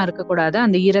ஈரமா இருக்கக்கூடாது.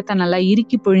 அந்த ஈரத்தை நல்லா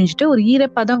இறுக்கி புழிஞ்சிட்டு ஒரு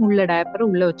ஈரப்பதம் உள்ள டயப்பரை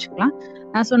உள்ள வச்சுக்கலாம்.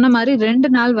 நான் சொன்ன மாதிரி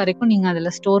 2 நாள் வரைக்கும் நீங்க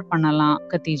அதுல ஸ்டோர் பண்ணலாம்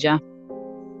கத்தீஜா.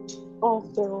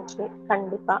 ஓகே ஓகே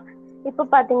கண்டிப்பா. இப்போ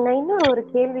பாத்தீங்கன்னா இன்னொரு ஒரு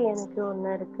கேள்வி எனக்கு ஒண்ணு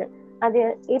இருக்கு. அது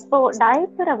இப்போ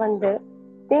டயப்பரை வந்து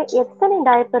எத்தனை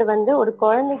டயப்பர் வந்து ஒரு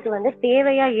குழந்தைக்கு வந்து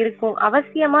தேவையா இருக்கும்,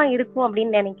 அவசியமா இருக்கும்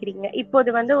அப்படின்னு நினைக்கிறீங்க? இப்போது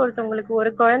வந்து ஒருத்தவங்களுக்கு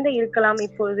ஒரு குழந்தை இருக்கலாம்,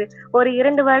 இப்போது ஒரு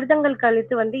 2 வருடங்கள்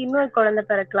கழித்து வந்து இன்னொரு குழந்தை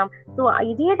பிறக்கலாம். ஸோ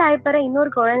இதே டயப்பரை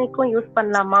இன்னொரு குழந்தைக்கும் யூஸ்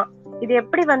பண்ணலாமா? இது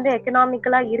எப்படி வந்து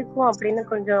எக்கனாமிக்கலா இருக்கும் அப்படின்னு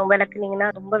கொஞ்சம் விளக்குனீங்கன்னா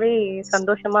ரொம்பவே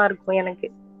சந்தோஷமா இருக்கும் எனக்கு.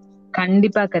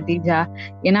 கண்டிப்பா கத்தீஜா.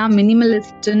 ஏன்னா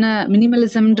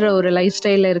மினிமலிசம்ன்ற ஒரு லைஃப்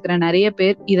ஸ்டைல்ல இருக்கிற நிறைய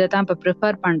பேர் இதைத்தான் இப்ப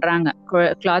ப்ரிஃபர் பண்றாங்க,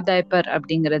 கிளாத் டயப்பர்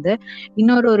அப்படிங்கிறது.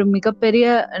 இன்னொரு ஒரு மிகப்பெரிய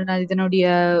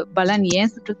இதனுடைய பலன்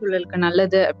ஏன் சுற்றுச்சூழலுக்கு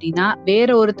நல்லது அப்படின்னா, வேற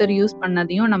ஒருத்தர் யூஸ்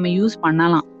பண்ணதையும் நம்ம யூஸ்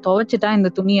பண்ணலாம். துவைச்சிட்டா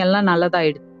இந்த துணி எல்லாம்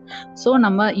நல்லதாயிடுது. சோ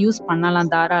நம்ம யூஸ் பண்ணலாம்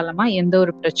தாராளமா, எந்த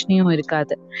ஒரு பிரச்சனையும்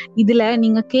இருக்காது. இதுல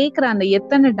நீங்க கேக்குற அந்த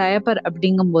எத்தனை டயப்பர்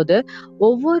அப்படிங்கும் போது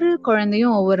ஒவ்வொரு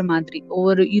குழந்தையும் ஒவ்வொரு மாதிரி,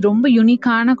 ரொம்ப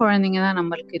யூனிக்கான குழந்தைங்க தான்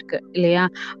நம்மளுக்கு இருக்கு இல்லையா?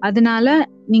 அதனால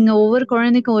நீங்க ஒவ்வொரு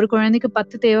குழந்தைக்கும், ஒரு குழந்தைக்கு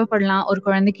 10 தேவைப்படலாம், ஒரு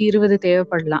குழந்தைக்கு 20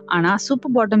 தேவைப்படலாம். ஆனா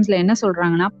சூப்பர் பாட்டம்ஸ்ல என்ன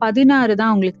சொல்றாங்கன்னா 16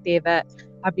 தான் உங்களுக்கு தேவை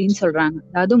அப்படின்னு சொல்றாங்க.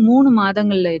 அதாவது 3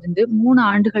 மாதங்கள்ல இருந்து 3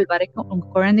 ஆண்டுகள் வரைக்கும் உங்க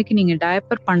குழந்தைக்கு நீங்க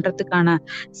டயப்பர் பண்றதுக்கான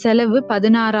செலவு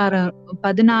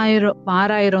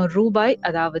 16,000 ரூபாய்.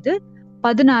 அதாவது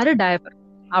 16 டயப்பர்,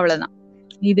 அவ்வளவுதான்.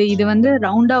 இது வந்து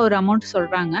ரவுண்டா ஒரு அமௌண்ட்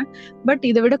சொல்றாங்க. பட்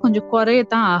இதை விட கொஞ்சம்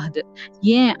குறையத்தான் ஆகுது.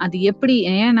 ஏன்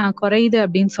நான் குறையுது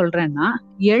அப்படின்னு சொல்றேன்னா,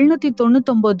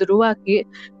 799 ரூபாய்க்கு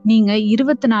நீங்க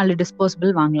 24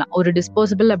 டிஸ்போசபிள் வாங்கலாம். ஒரு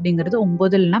டிஸ்போசபிள் அப்படிங்கிறது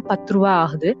 9 இல்லைன்னா 10 ரூபாய்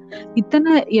ஆகுது.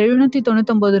 இத்தனை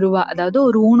 799 ரூபாய், அதாவது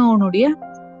ஒரு ஊனோனுடைய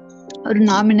ஒரு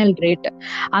நாமினல் ரேட்.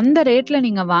 அந்த ரேட்ல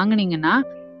நீங்க வாங்குனீங்கன்னா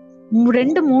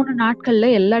 2-3 நாட்கள்ல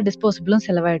எல்லா டிஸ்போசபிளும்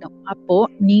செலவாயிடும். அப்போ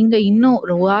நீங்க இன்னும்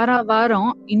ஒரு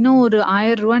வாரம் இன்னும் ஒரு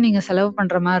 1000 ரூபாய் நீங்க செலவு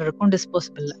பண்ற மாதிரி இருக்கும்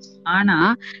டிஸ்போசபிள்ல. ஆனா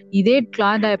இதே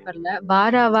கிளாத் டயப்பர்ல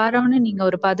வாரம்னு நீங்க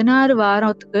ஒரு 16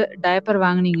 வாரத்துக்கு டயப்பர்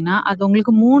வாங்குனீங்கன்னா அது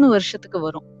உங்களுக்கு 3 வருஷத்துக்கு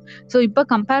வரும். சோ இப்ப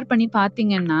கம்பேர் பண்ணி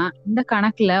பாத்தீங்கன்னா இந்த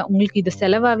கணக்குல உங்களுக்கு இது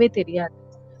செலவாவே தெரியாது.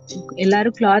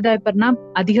 எல்லாரும் கிளாத் டயப்பர்னா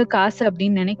அதிக காசு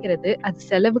அப்படின்னு நினைக்கிறது அது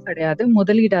செலவு கிடையாது,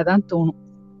 முதலீடா தான் தோணும்.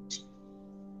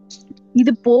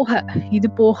 இது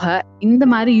போக இந்த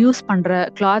மாதிரி யூஸ் பண்ற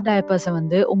கிளாத் டயப்பர்ஸை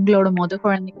வந்து உங்களோட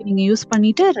குழந்தைக்கு நீங்க யூஸ்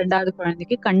பண்ணிட்டு 2வது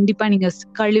குழந்தைக்கு கண்டிப்பா நீங்க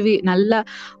கழுவி நல்லா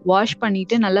வாஷ்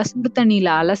பண்ணிட்டு நல்லா சுடு தண்ணியில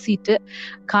அலசிட்டு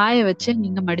காய வச்சு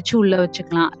நீங்க மடிச்சு உள்ள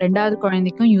வச்சுக்கலாம். 2வது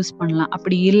குழந்தைக்கும் யூஸ் பண்ணலாம்.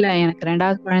 அப்படி இல்ல எனக்கு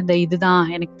 2வது குழந்தை இதுதான்,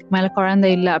 எனக்கு மேல குழந்தை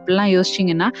இல்லை அப்படிலாம்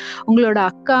யோசிச்சீங்கன்னா உங்களோட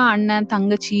அக்கா, அண்ணன்,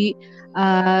 தங்கச்சி,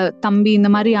 தம்பி,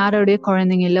 இந்த மாதிரி யாரோடைய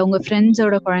குழந்தைங்க இல்ல உங்க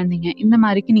ஃப்ரெண்ட்ஸோட குழந்தைங்க, இந்த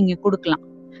மாதிரிக்கு நீங்க கொடுக்கலாம்.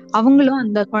 அவங்களும்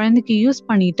அந்த குழந்தைக்கு யூஸ்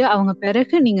பண்ணிட்டு அவங்க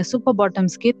பிறகு நீங்க சூப்பர்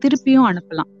பாட்டம்ஸ்க்கே திருப்பியும்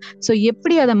அனுப்பலாம். சோ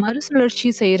எப்படி அதை மறுசுழற்சி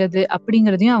செய்யறது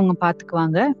அப்படிங்கறதையும் அவங்க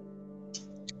பாத்துக்குவாங்க.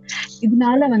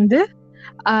 இதனால வந்து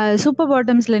சூப்பர்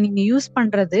பாட்டம்ஸ்ல நீங்க யூஸ்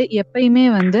பண்றது எப்பயுமே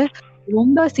வந்து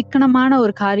ரொம்ப சிக்கனமான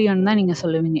ஒரு காரியம்னு தான் நீங்க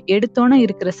சொல்லுவீங்க. எடுத்தோன்னு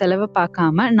இருக்கிற செலவை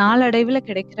பார்க்காம நாளடைவுல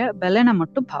கிடைக்கிற பலனை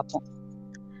மட்டும் பார்ப்போம்.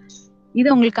 இது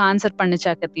உங்களுக்கு ஆன்சர்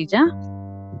பண்ணுச்சா கத்தீஜா?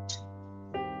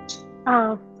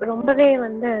 ரொம்பவே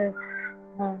வந்து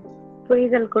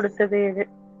புரிதல் கொடுத்தது இது.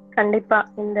 கண்டிப்பா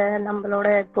இந்த நம்மளோட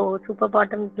இப்போ சூப்பர்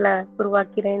பாட்டம்ஸ்ல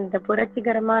உருவாக்கிற இந்த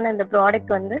புரட்சிகரமான இந்த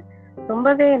ப்ராடக்ட் வந்து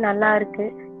ரொம்பவே நல்லா இருக்கு.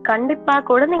 கண்டிப்பா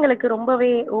குழந்தைங்களுக்கு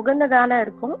ரொம்பவே உகந்ததான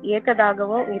இருக்கும்,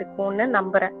 ஏற்றதாகவும் இருக்கும்னு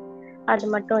நம்புறேன். அது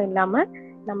மட்டும் இல்லாம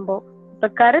நம்ம இப்ப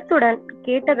கருத்துடன்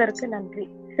கேட்டதற்கு நன்றி.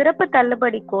 சிறப்பு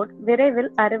தள்ளுபடி கோட்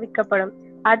விரைவில் அறிவிக்கப்படும்.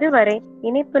 அதுவரை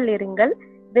இணைப்பில் இருங்கள்.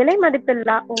 விலை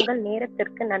மதிப்பில்லா உங்கள்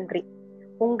நேரத்திற்கு நன்றி.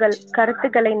 உங்கள்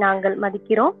கருத்துக்களை நாங்கள்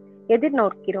மதிக்கிறோம்,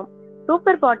 எதிர்நோக்கிறோம்.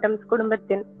 சூப்பர் பாட்டம்ஸ்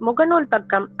குடும்பத்தின் முகநூல்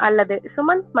பக்கம் அல்லது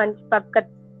சுமந்த் மஞ்ச்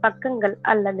பக்கங்கள்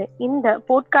அல்லது இந்த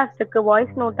போட்காஸ்டுக்கு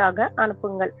வாய்ஸ் நோட்டாக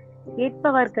அனுப்புங்கள்.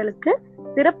 கேட்பவர்களுக்கு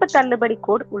சிறப்பு தள்ளுபடி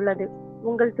கோட் உள்ளது.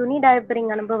 உங்கள் துணி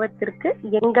டயப்பரிங் அனுபவத்திற்கு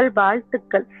எங்கள்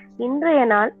வாழ்த்துக்கள். இன்றைய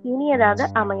நாள் இனியதாக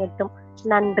அமையட்டும்.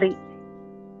 நன்றி.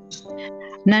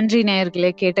 நன்றி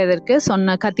நேயர்களே, கேட்டதற்கு.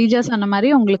 கத்தீஜா சொன்ன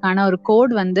மாதிரி உங்களுக்கான ஒரு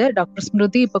கோட் வந்து டாக்டர்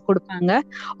ஸ்மிருதி இப்ப கொடுப்பாங்க.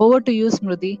 Over to you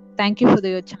Smriti. Thank you for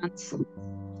your chance.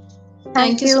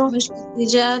 Thank you so much,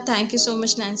 Khatheeja. Thank you so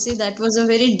much, Nancy. That was a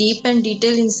very deep and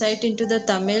detailed insight into the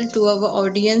Tamil to our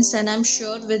audience. And I'm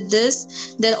sure with this,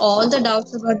 all the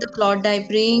doubts about the cloth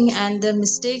diapering and the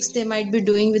mistakes they might be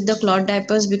doing with the cloth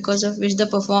diapers because of which the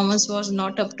performance was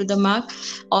not up to the mark,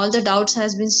 all the doubts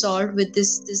has been solved with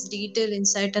this detailed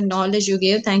insight and knowledge you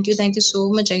gave. Thank you so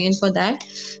much again for that.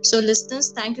 So listeners,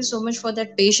 thank you so much for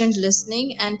that patient listening.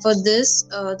 And for this,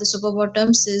 the Super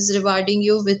Bottoms is rewarding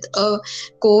you with a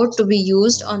code to be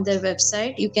used on their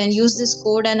website. You can use this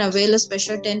code and avail a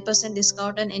special 10%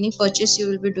 discount on any purchase you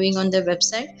will be doing on their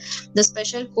website. The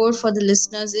special code for the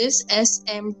listeners is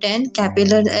SM10,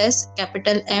 capital S,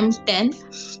 capital M10.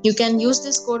 You can use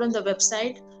this code on the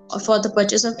website for the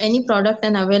purchase of any product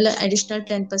and avail an additional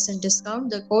 10% discount.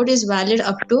 The code is valid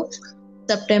up to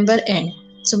September end.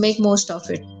 So make most of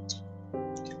it.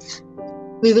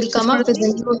 We will come up with a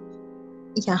new...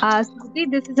 Yeah. Smriti,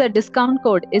 this is a discount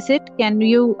code, is it? Can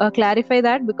you clarify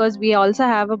that? Because we also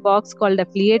have a box called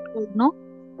affiliate code, no?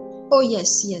 Oh, yes.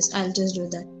 I'll just do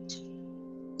that.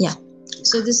 Yeah.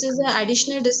 So this is an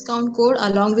additional discount code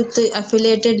along with the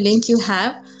affiliated link you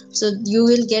have. So you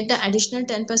will get the additional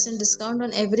 10% discount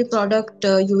on every product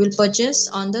you will purchase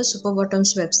on the Super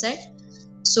Bottoms website.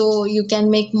 So you can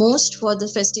make most for the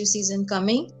festive season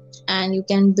coming, and you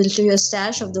can build to your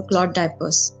stash of the cloth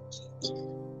diapers.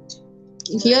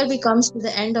 Here we comes to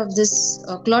the end of this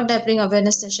cloth diapering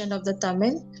awareness session of the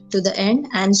Tamil, to the end,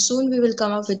 and soon we will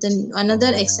come up with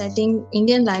another exciting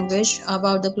Indian language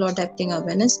about the cloth diapering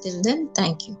awareness. Till then,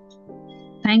 thank you.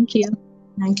 Thank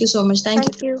you so much.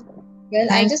 Thank you. Well,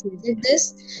 I just did this.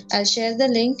 I'll share the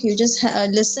link. You just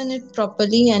listen it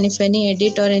properly, and if any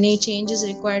edit or any change is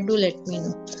required, do let me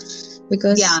know.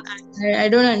 Because I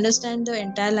don't understand the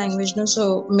entire language, no. So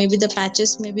maybe the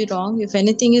patches may be wrong. If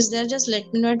anything is there, just let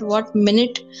me know at what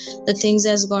minute the things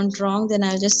has gone wrong. Then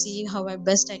I'll just see how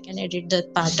best I can edit that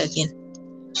part again.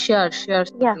 Sure. Yeah.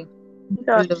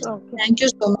 Sure. Okay. Thank you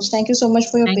so much. Thank you so much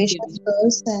for your patience,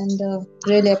 girls, and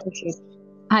really appreciate it.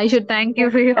 I should thank you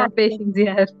for your patience,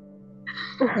 yeah.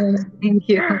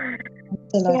 Thank you.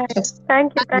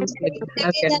 Thank you.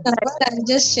 I'll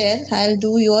just share. I'll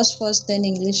do yours first, then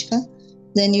English.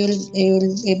 Then you'll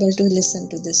able to listen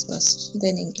to this first,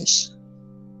 then English.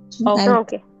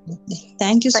 Okay.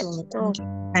 Thank you so much.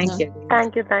 Thank you.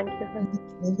 Thank you.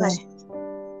 Bye.